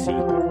you might see.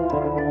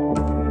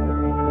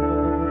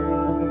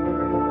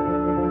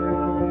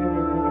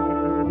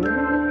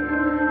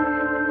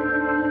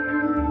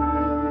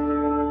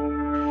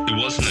 It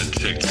wasn't a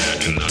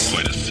tic-tac and not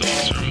quite a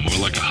saucer, more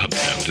like a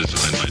hubcap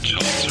designed by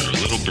Chaucer, a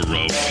little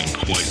Baroque and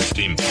quite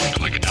steampunk,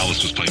 like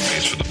Alice was playing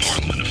bass for the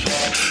Parliament of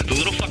Folk. The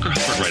little fucker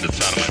hovered right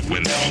outside of my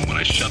window, and when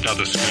I shoved out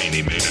the screen,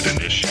 he made it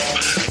an issue.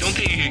 I don't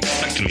think he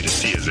expected me to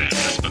see his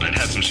ass, but I'd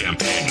had some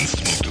champagne and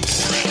smoked a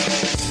little around.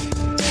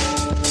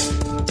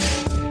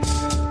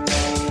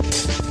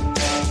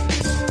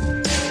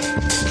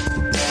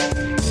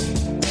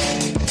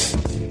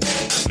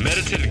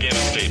 Meditative game of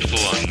state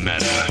full on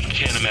meta.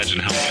 Can't imagine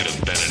how it could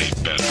have been any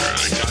better.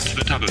 I got to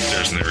the top of the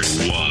stairs and there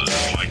he was.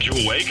 Like, you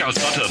awake? I was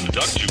about to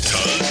abduct you,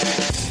 cuz.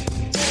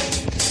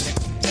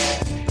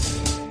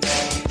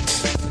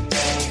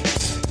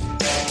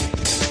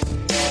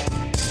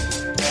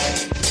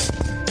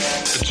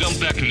 I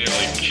jumped back and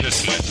nearly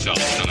kissed myself,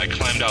 and I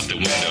climbed out the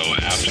window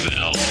after the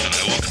elf, and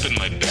I woke up in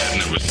my bed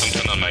and there was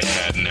something on my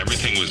head and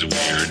everything was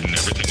weird and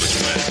everything was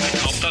red. And I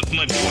called out to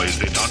my boys.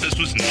 They thought this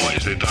was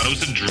noise. They thought it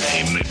was a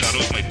dream. They thought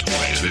it was my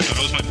toys. They thought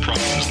it was my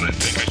problems, and they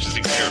think I should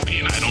seek therapy,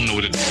 and I don't know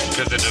what it is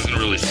because it doesn't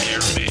really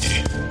scare me.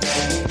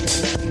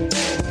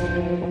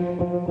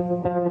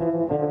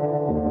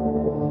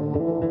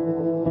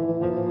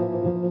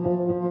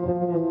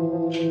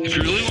 If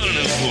you really want to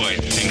know who I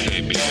think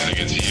they'd be,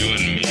 you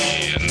and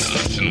me and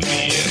us and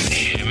we and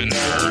him and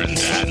her and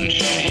that and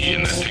she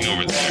and that thing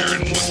over there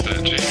and what's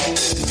that, Jane?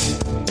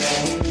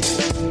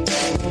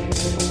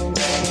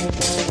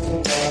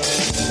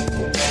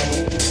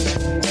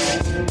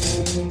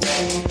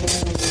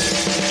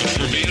 If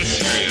we're being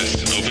serious,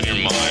 open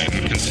your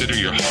mind, consider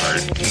your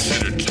heart,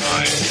 consider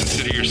time,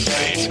 consider your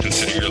space,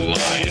 consider your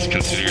lies,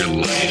 consider your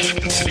life,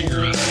 consider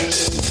your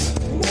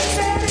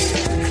eyes.